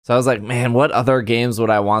 So I was like, man, what other games would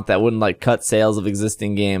I want that wouldn't like cut sales of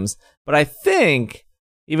existing games? But I think,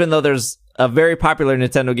 even though there's a very popular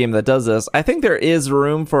Nintendo game that does this, I think there is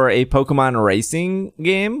room for a Pokemon racing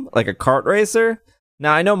game, like a kart racer.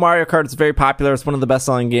 Now, I know Mario Kart is very popular. It's one of the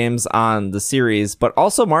best-selling games on the series, but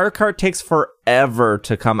also Mario Kart takes forever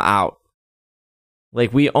to come out.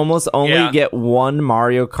 Like, we almost only get one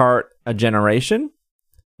Mario Kart a generation.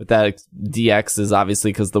 With that, DX is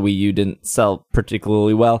obviously because the Wii U didn't sell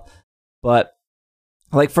particularly well. But,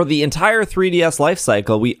 like, for the entire 3DS life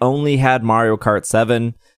cycle, we only had Mario Kart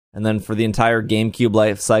 7. And then for the entire GameCube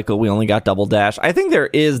life cycle, we only got Double Dash. I think there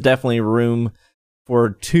is definitely room for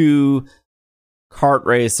two kart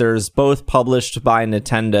racers, both published by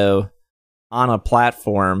Nintendo on a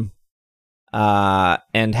platform.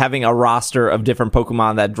 And having a roster of different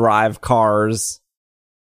Pokemon that drive cars.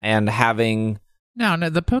 And having... No,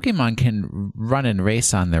 the Pokemon can run and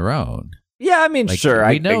race on their own. Yeah, I mean, like, sure.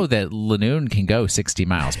 We know that Lanoon can go 60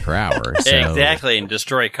 miles per hour. So. Exactly, and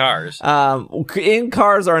destroy cars. In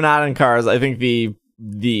cars or not in cars, I think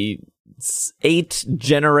the 8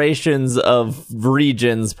 generations of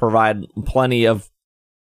regions provide plenty of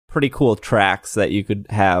pretty cool tracks that you could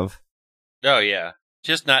have. Oh, yeah.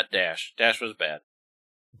 Just not Dash. Dash was bad.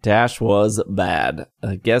 Dash was bad.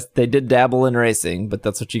 I guess they did dabble in racing, but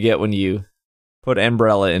that's what you get when you put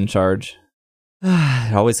Umbrella in charge.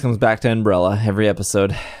 It always comes back to Umbrella every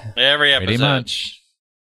episode. Every episode. Pretty much.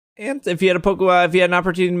 And if you had an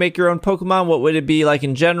opportunity to make your own Pokemon, what would it be like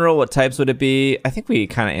in general? What types would it be? I think we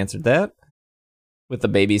kind of answered that with the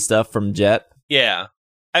baby stuff from Jet. Yeah.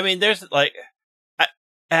 I mean, there's like,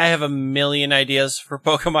 I have a million ideas for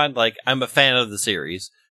Pokemon. Like, I'm a fan of the series.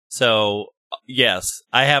 So, yes,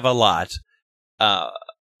 I have a lot.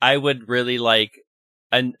 I would really like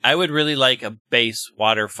a base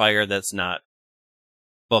water fire that's not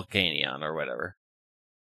Volcanion or whatever.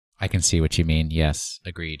 I can see what you mean. Yes,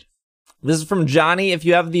 agreed. This is from Johnny. If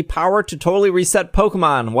you have the power to totally reset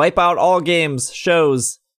Pokemon, wipe out all games,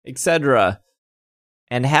 shows, etc.,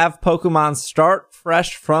 and have Pokemon start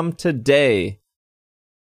fresh from today,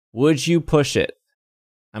 would you push it?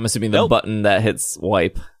 I'm assuming the button that hits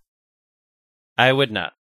wipe. I would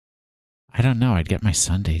not. I don't know. I'd get my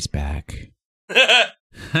Sundays back. I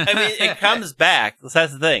mean, it comes back.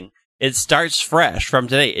 That's the thing. It starts fresh from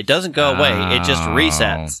today. It doesn't go away. It just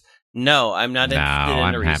resets. No, I'm not interested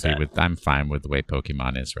in a reset. I'm fine with the way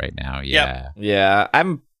Pokemon is right now. Yeah. Yep. Yeah,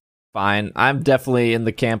 I'm fine. I'm definitely in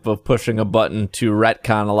the camp of pushing a button to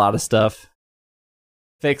retcon a lot of stuff.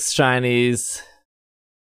 Fix shinies.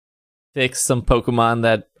 Fix some Pokemon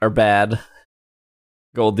that are bad.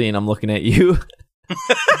 Goldine, I'm looking at you.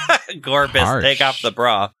 Gorbis, take off the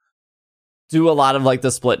bra. Do a lot of like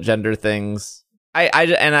the split gender things.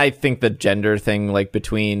 I think the gender thing, like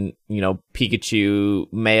between,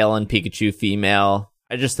 Pikachu male and Pikachu female,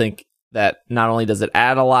 I just think that not only does it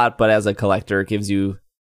add a lot, but as a collector, it gives you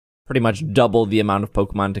pretty much double the amount of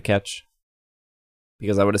Pokemon to catch.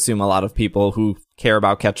 Because I would assume a lot of people who care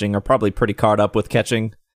about catching are probably pretty caught up with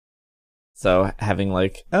catching. So having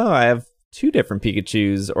like, I have 2 different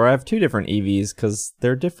Pikachus, or I have 2 different Eevees, because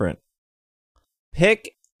they're different.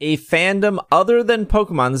 Pick a fandom other than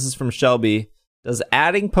Pokemon, this is from Shelby, does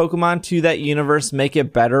adding Pokemon to that universe make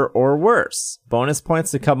it better or worse? Bonus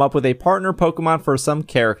points to come up with a partner Pokemon for some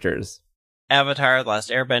characters. Avatar: The Last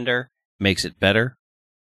Airbender makes it better.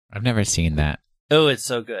 I've never seen that. Oh, it's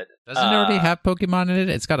so good. Doesn't it already have Pokemon in it?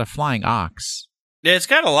 It's got a flying ox. It's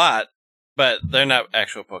got a lot, but they're not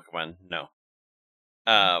actual Pokemon. No.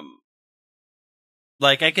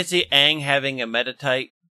 Like I could see Aang having a Meditite.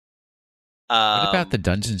 What about the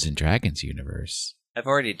Dungeons and Dragons universe? I've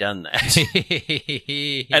already done that,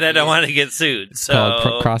 and I don't want to get sued. It's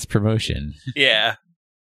called cross promotion. Yeah.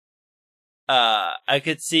 I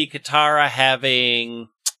could see Katara having.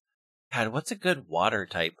 God, what's a good water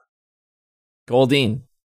type? Goldeen.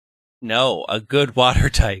 No, a good water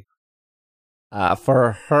type.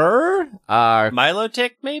 For her,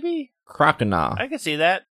 Milotic, maybe? Croconaw. I could see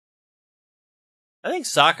that. I think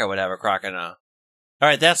Sokka would have a Croconaw.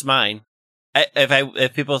 Alright, that's mine.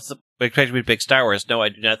 If people expect me to pick Star Wars, no, I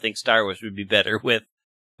do not think Star Wars would be better with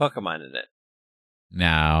Pokemon in it.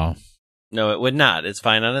 No. No, it would not. It's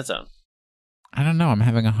fine on its own. I don't know. I'm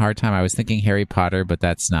having a hard time. I was thinking Harry Potter, but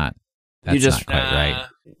that's not quite right.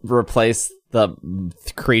 Replace the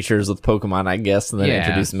creatures with Pokemon, I guess, and then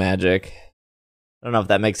introduce magic. I don't know if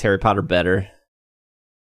that makes Harry Potter better.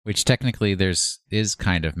 Which technically is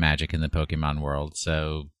kind of magic in the Pokemon world,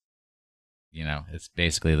 so it's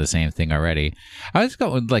basically the same thing already. I was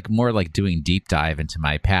going more doing deep dive into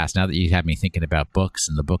my past now that you have me thinking about books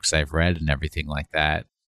and the books I've read and everything like that.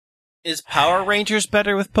 Is Power Rangers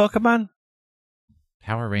better with Pokemon?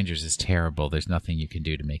 Power Rangers is terrible. There's nothing you can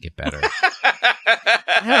do to make it better.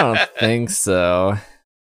 I don't think so.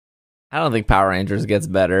 I don't think Power Rangers gets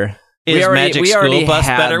better. Is Magic School Bus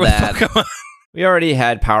better with Pokemon? We already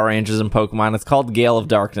had Power Rangers and Pokemon. It's called Gale of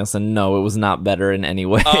Darkness, and no, it was not better in any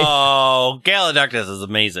way. Oh, Gale of Darkness is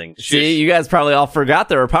amazing. See, you guys probably all forgot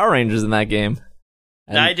there were Power Rangers in that game.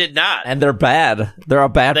 And, I did not. And they're bad. They're a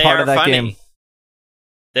bad part of that game.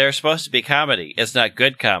 They're supposed to be comedy. It's not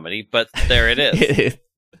good comedy, but there it is.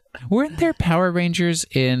 Weren't there Power Rangers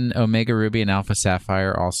in Omega Ruby and Alpha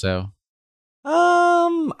Sapphire also?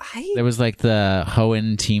 There was the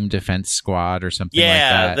Hoenn Team Defense Squad or something like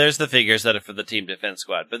that. Yeah, there's the figures that are for the Team Defense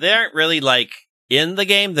Squad, but they aren't really in the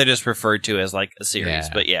game. They're just referred to as a series.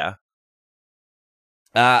 But yeah.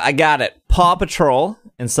 I got it. Paw Patrol.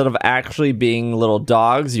 Instead of actually being little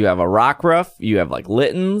dogs, you have a Rockruff. You have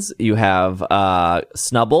Littens. You have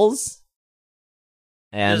Snubbles.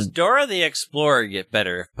 And does Dora the Explorer get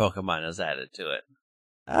better if Pokemon is added to it?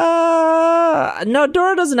 No,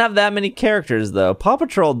 Dora doesn't have that many characters though. Paw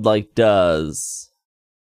Patrol does.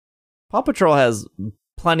 Paw Patrol has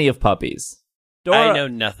plenty of puppies. I know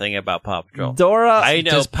nothing about Paw Patrol.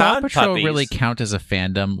 Does Paw Patrol puppies. really count as a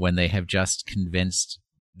fandom when they have just convinced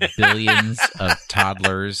billions of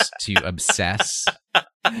toddlers to obsess?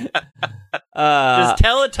 Does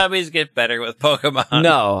Teletubbies get better with Pokemon?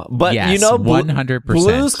 No, but yes, 100%.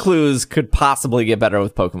 Blue's Clues could possibly get better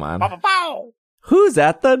with Pokemon. Pow, pow, pow. Who's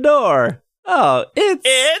at the door? Oh, it's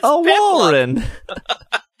a Walren.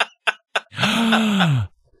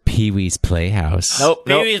 Pee-wee's Playhouse. Nope.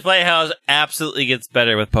 Pee-wee's Playhouse absolutely gets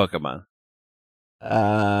better with Pokemon.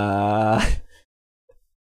 All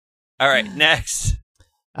right, next.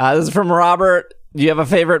 This is from Robert. Do you have a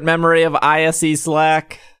favorite memory of ISE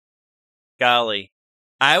Slack? Golly.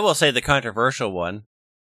 I will say the controversial one.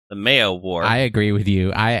 The Mayo War. I agree with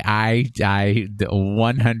you. I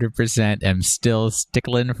 100% am still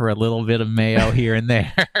stickling for a little bit of mayo here and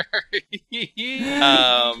there.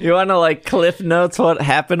 You want to Cliff Notes what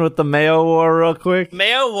happened with the Mayo War real quick?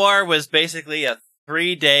 Mayo War was basically a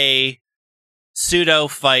 3-day pseudo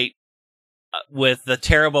fight with the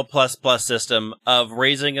terrible plus system of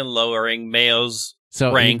raising and lowering Mayo's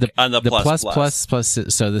rank on the plus. So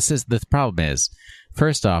the problem is,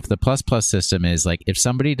 first off, the plus system is if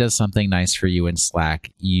somebody does something nice for you in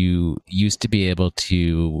Slack, you used to be able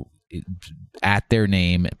to at their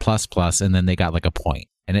name plus, and then they got a point,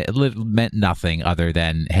 and it meant nothing other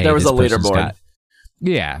than, hey, there was a leaderboard.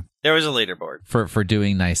 Yeah, there was a leaderboard for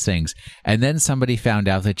doing nice things, and then somebody found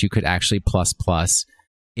out that you could actually plus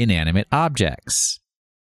inanimate objects,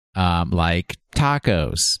 like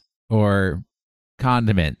tacos or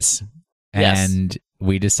condiments, and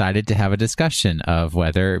we decided to have a discussion of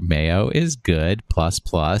whether mayo is good plus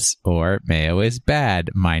or mayo is bad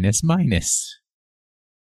minus.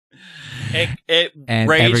 It and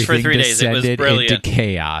raged for 3 days. It was brilliant. Into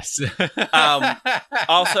chaos.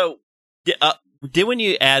 Also, did when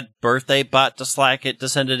you add birthday bot to Slack, it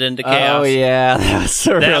descended into chaos? Oh yeah, that was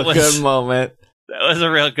a real good moment. That was a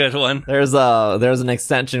real good one. There's an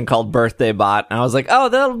extension called Birthday Bot, and I was like, oh,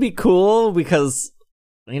 that'll be cool because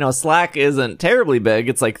Slack isn't terribly big.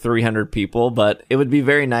 It's like 300 people, but it would be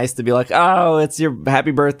very nice to be like, oh, it's your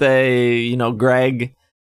happy birthday, Greg.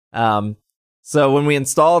 So when we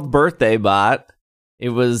installed Birthday Bot, it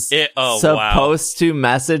was supposed to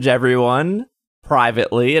message everyone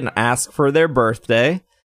privately and ask for their birthday.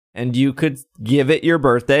 And you could give it your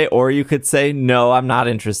birthday, or you could say, no, I'm not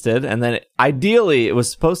interested. And then ideally, it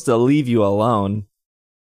was supposed to leave you alone.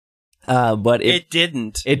 But it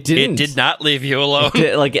didn't. It did not leave you alone.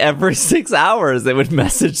 Like every 6 hours, it would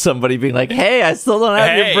message somebody being like, hey, I still don't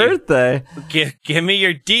have your birthday. Give me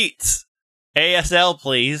your deets. ASL,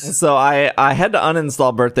 please. So I had to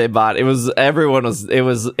uninstall Birthday Bot. It was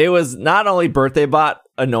not only Birthday Bot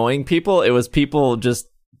annoying people, it was people just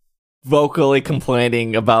vocally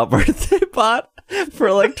complaining about Birthday Bot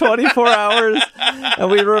for like 24 hours, and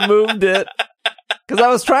we removed it because I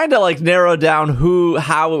was trying to like narrow down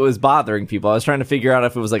how it was bothering people. I was trying to figure out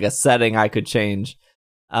if it was like a setting I could change.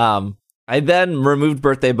 I then removed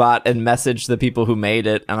Birthday Bot and messaged the people who made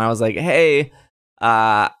it, and I was like, hey,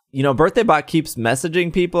 Birthday Bot keeps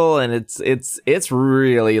messaging people, and it's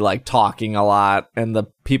really like talking a lot. And the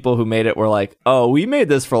people who made it were like, "Oh, we made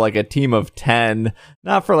this for like a team of 10,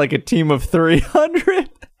 not for like a team of 300."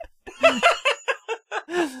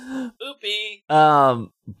 Oopie.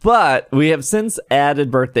 But we have since added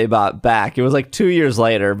Birthday Bot back. It was like 2 years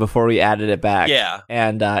later before we added it back. Yeah,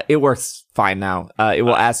 and it works fine now. It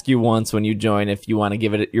will ask you once when you join if you want to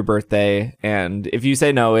give it your birthday, and if you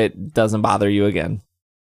say no, it doesn't bother you again.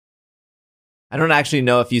 I don't actually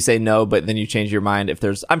know if you say no, but then you change your mind.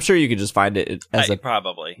 I'm sure you could just find it as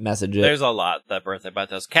probably message. There's a lot that Birthday Bot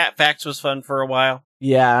does. Cat Facts was fun for a while.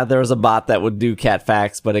 Yeah, there was a bot that would do cat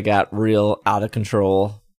facts, but it got real out of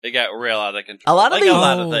control. A lot of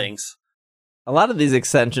things. A lot of these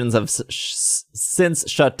extensions have since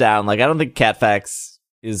shut down. Like, I don't think cat facts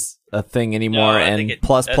is a thing anymore, and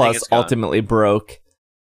plus ultimately broke.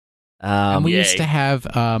 And we used to have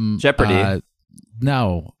Jeopardy.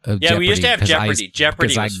 No. Jeopardy, we used to have Jeopardy.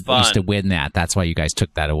 Jeopardy was fun. I used to win that. That's why you guys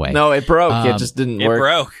took that away. No, it broke. It just didn't work. It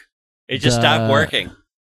broke. It just stopped working.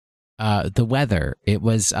 The weather. It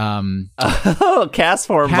was Castform bot.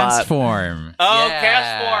 Castform. Oh, yeah.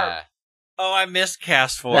 Castform. Oh, I missed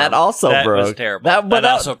Castform. That also broke. That was terrible. That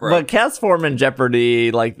also broke. But Castform and Jeopardy,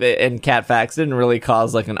 and Cat Facts didn't really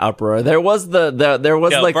cause like an uproar. There was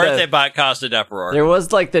Birthday Bot caused an uproar. There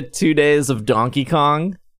was like the 2 days of Donkey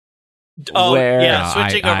Kong. Oh,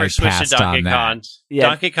 switching over Switch to Donkey Kong. Yeah.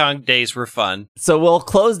 Donkey Kong days were fun. So we'll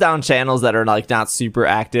close down channels that are like not super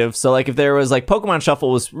active. So like if there was like Pokemon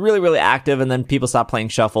Shuffle was really, really active, and then people stopped playing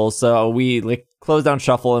Shuffle. So we like closed down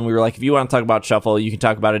Shuffle, and we were like, if you want to talk about Shuffle, you can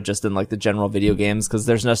talk about it just in like the general video games, because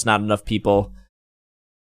there's just not enough people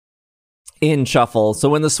in Shuffle. So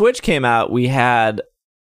when the Switch came out,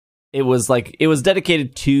 it was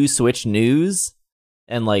dedicated to Switch news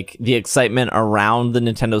and like the excitement around the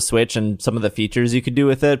Nintendo Switch and some of the features you could do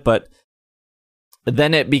with it. But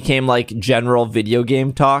then it became like general video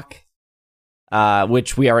game talk,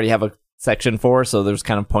 which we already have a section for. So there's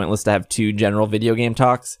kind of pointless to have two general video game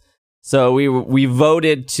talks. So we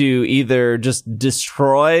voted to either just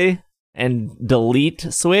destroy and delete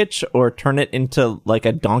Switch or turn it into like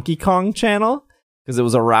a Donkey Kong channel, because it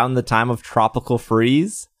was around the time of Tropical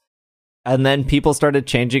Freeze. And then people started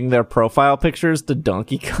changing their profile pictures to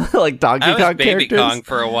Donkey Kong, like Donkey Kong characters. Baby Kong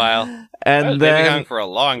for a while. And then Baby Kong for a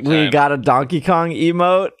long time. We got a Donkey Kong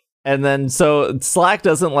emote. And then, so Slack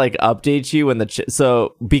doesn't like update you when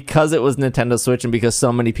so because it was Nintendo Switch and because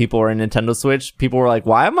so many people were in Nintendo Switch, people were like,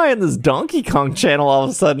 why am I in this Donkey Kong channel all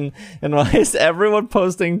of a sudden? And why is everyone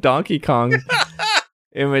posting Donkey Kong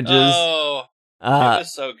images? Oh, it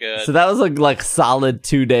was so good. So that was like solid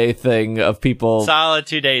 2-day thing of people. Solid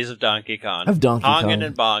 2 days of Donkey Kong. Hongin'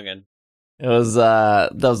 and bongin'. It was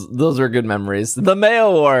those were good memories. The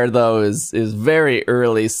Mail War though is very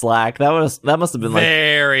early Slack. That must have been like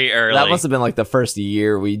very early. That must have been like the first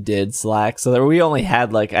year we did Slack. So we only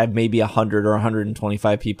had like maybe 100 or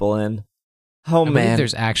 125 people in. Oh man,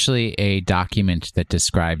 there's actually a document that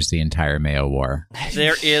describes the entire Mail War.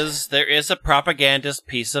 There is a propagandist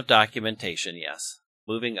piece of documentation. Yes.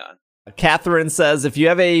 Moving on. Catherine says, if you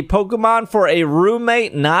have a Pokemon for a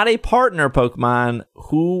roommate, not a partner Pokemon,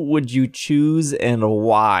 who would you choose and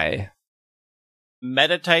why?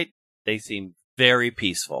 Meditite. They seem very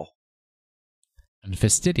peaceful. And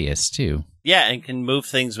fastidious, too. Yeah, and can move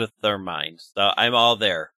things with their mind. So I'm all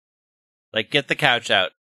there. Like, get the couch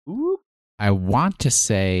out. Ooh. I want to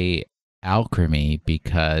say Alchemy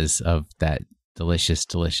because of that delicious,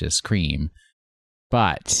 delicious cream.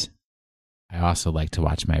 But I also like to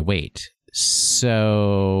watch my weight.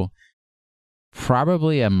 So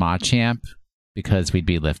probably a Machamp, because we'd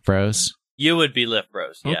be Lift Bros. You would be Lift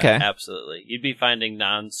Bros. Yeah, Okay. absolutely. You'd be finding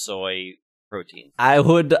non-soy protein. I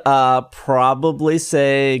would probably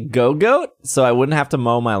say Go-Goat, so I wouldn't have to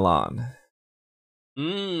mow my lawn.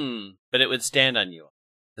 But it would stand on you,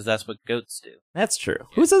 because that's what goats do. That's true.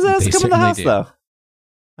 Who says that has They to come in the certainly house, do. though?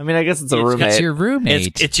 I mean, I guess it's a roommate. It's your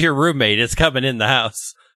roommate. It's your roommate. It's coming in the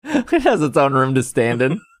house. It has its own room to stand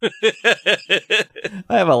in.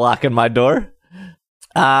 I have a lock in my door.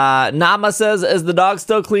 Nama says, is the dog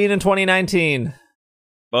still clean in 2019?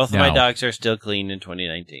 Both of my No. dogs are still clean in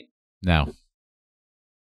 2019. No.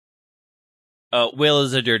 Will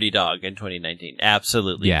is a dirty dog in 2019.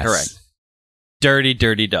 Absolutely Yes. correct. Dirty,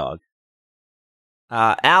 dirty dog.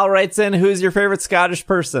 Al writes in, who's your favorite Scottish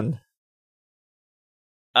person?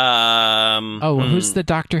 Who's the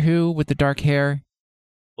Doctor Who with the dark hair?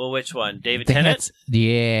 Well, which one? David I think Tennant? that's-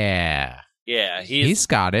 Yeah. Yeah, He's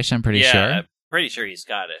Scottish, I'm pretty yeah, sure. pretty sure he's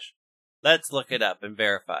Scottish. Let's look it up and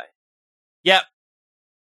verify. Yep.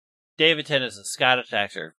 David Tennant is a Scottish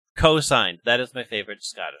actor. Co-signed. That is my favorite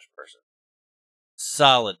Scottish person.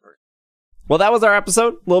 Solid person. Well, that was our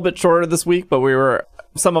episode. A little bit shorter this week, but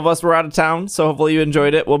some of us were out of town, so hopefully you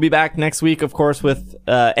enjoyed it. We'll be back next week, of course, with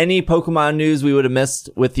any Pokemon news we would have missed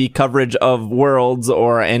with the coverage of Worlds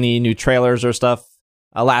or any new trailers or stuff.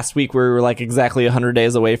 Last week, we were like exactly 100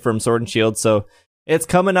 days away from Sword and Shield, so it's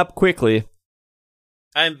coming up quickly.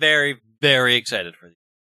 I'm very, very excited for you.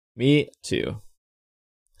 Me too.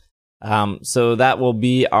 So that will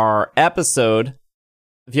be our episode.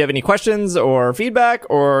 If you have any questions or feedback,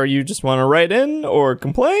 or you just want to write in or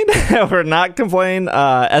complain or not complain,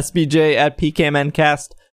 SBJ at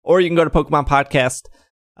PKMNcast, or you can go to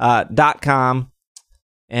PokemonPodcast.com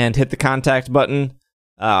and hit the contact button.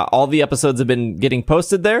 All the episodes have been getting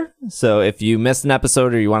posted there. So if you missed an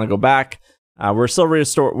episode or you want to go back, we're still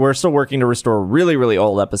working to restore really, really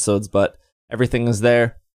old episodes, but everything is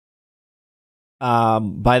there.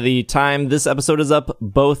 By the time this episode is up,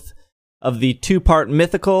 both of the 2-part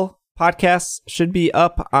mythical podcasts should be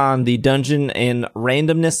up on the Dungeon and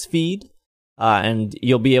Randomness feed. And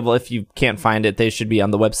you'll be able, if you can't find it, they should be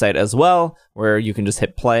on the website as well, where you can just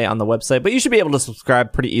hit play on the website. But you should be able to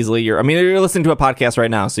subscribe pretty easily. You're listening to a podcast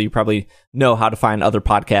right now, so you probably know how to find other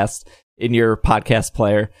podcasts in your podcast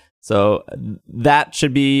player. So that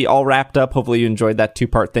should be all wrapped up. Hopefully you enjoyed that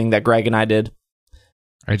 2-part thing that Greg and I did.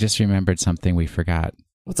 I just remembered something we forgot.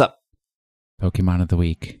 What's up? Pokemon of the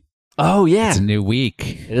Week. Oh, yeah. It's a new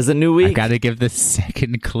week. It is a new week. I got to give the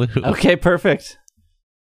second clue. Okay, perfect.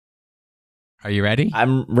 Are you ready?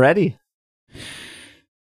 I'm ready.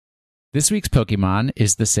 This week's Pokemon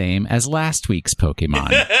is the same as last week's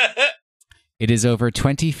Pokemon. It is over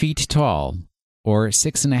 20 feet tall, or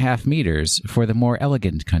 6.5 meters for the more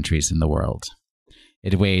elegant countries in the world.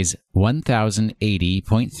 It weighs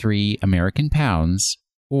 1,080.3 American pounds,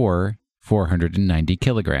 or 490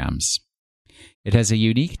 kilograms. It has a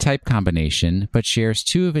unique type combination, but shares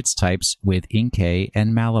 2 of its types with Inkay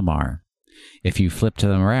and Malamar. If you flipped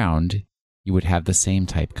them around, you would have the same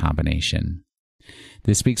type combination.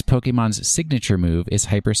 This week's Pokemon's signature move is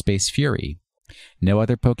Hyperspace Fury. No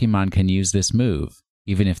other Pokemon can use this move,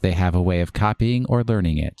 even if they have a way of copying or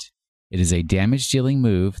learning it. It is a damage-dealing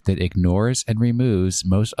move that ignores and removes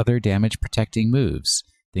most other damage-protecting moves,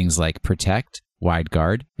 things like Protect, Wide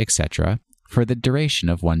Guard, etc., for the duration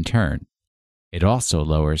of 1 turn. It also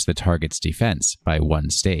lowers the target's defense by 1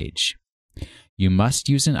 stage. You must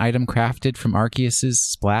use an item crafted from Arceus'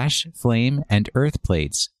 Splash, Flame, and Earth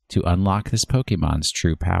plates to unlock this Pokemon's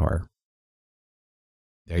true power.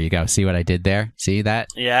 There you go. See what I did there? See that?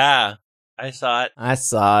 Yeah, I saw it. I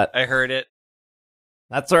saw it. I heard it.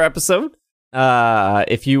 That's our episode.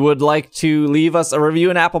 If you would like to leave us a review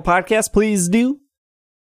in Apple Podcasts, please do.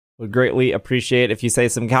 Would greatly appreciate if you say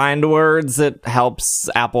some kind words. It helps.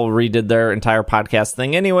 Apple redid their entire podcast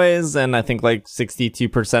thing anyways, and I think like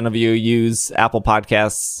 62% of you use Apple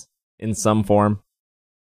Podcasts in some form.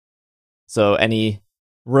 So any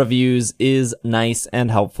reviews is nice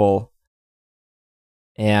and helpful.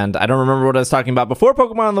 And I don't remember what I was talking about before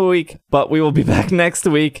Pokemon of the Week, but we will be back next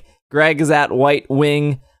week. Greg is at White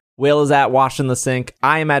Wing. Will is at Washing the Sink.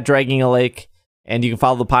 I am at Dragging a Lake. And you can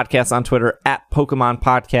follow the podcast on Twitter at Pokemon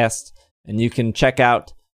Podcast. And you can check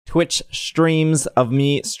out Twitch streams of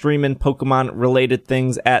me streaming Pokemon-related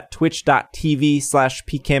things at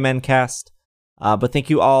twitch.tv/PKMNcast. But thank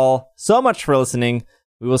you all so much for listening.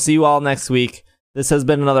 We will see you all next week. This has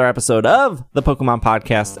been another episode of the Pokemon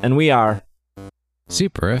Podcast, and we are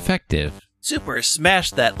super effective. Super smash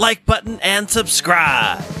that like button and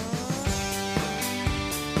subscribe.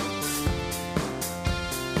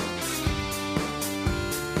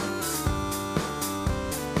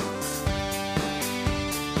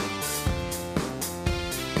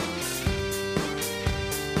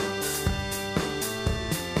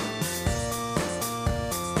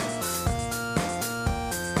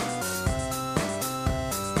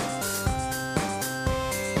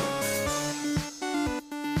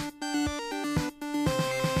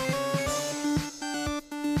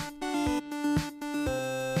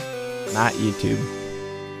 Not YouTube.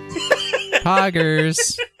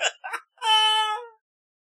 Poggers.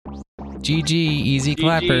 GG, easy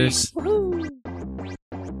clappers.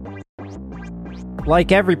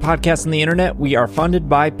 Like every podcast on the internet, we are funded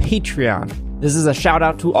by Patreon. This is a shout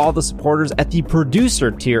out to all the supporters at the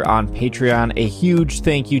producer tier on Patreon. A huge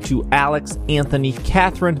thank you to Alex, Anthony,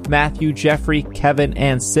 Catherine, Matthew, Jeffrey, Kevin,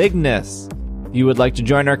 and Cygnus. If you would like to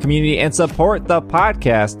join our community and support the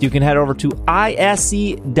podcast, you can head over to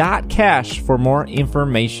isc.cash for more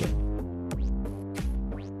information.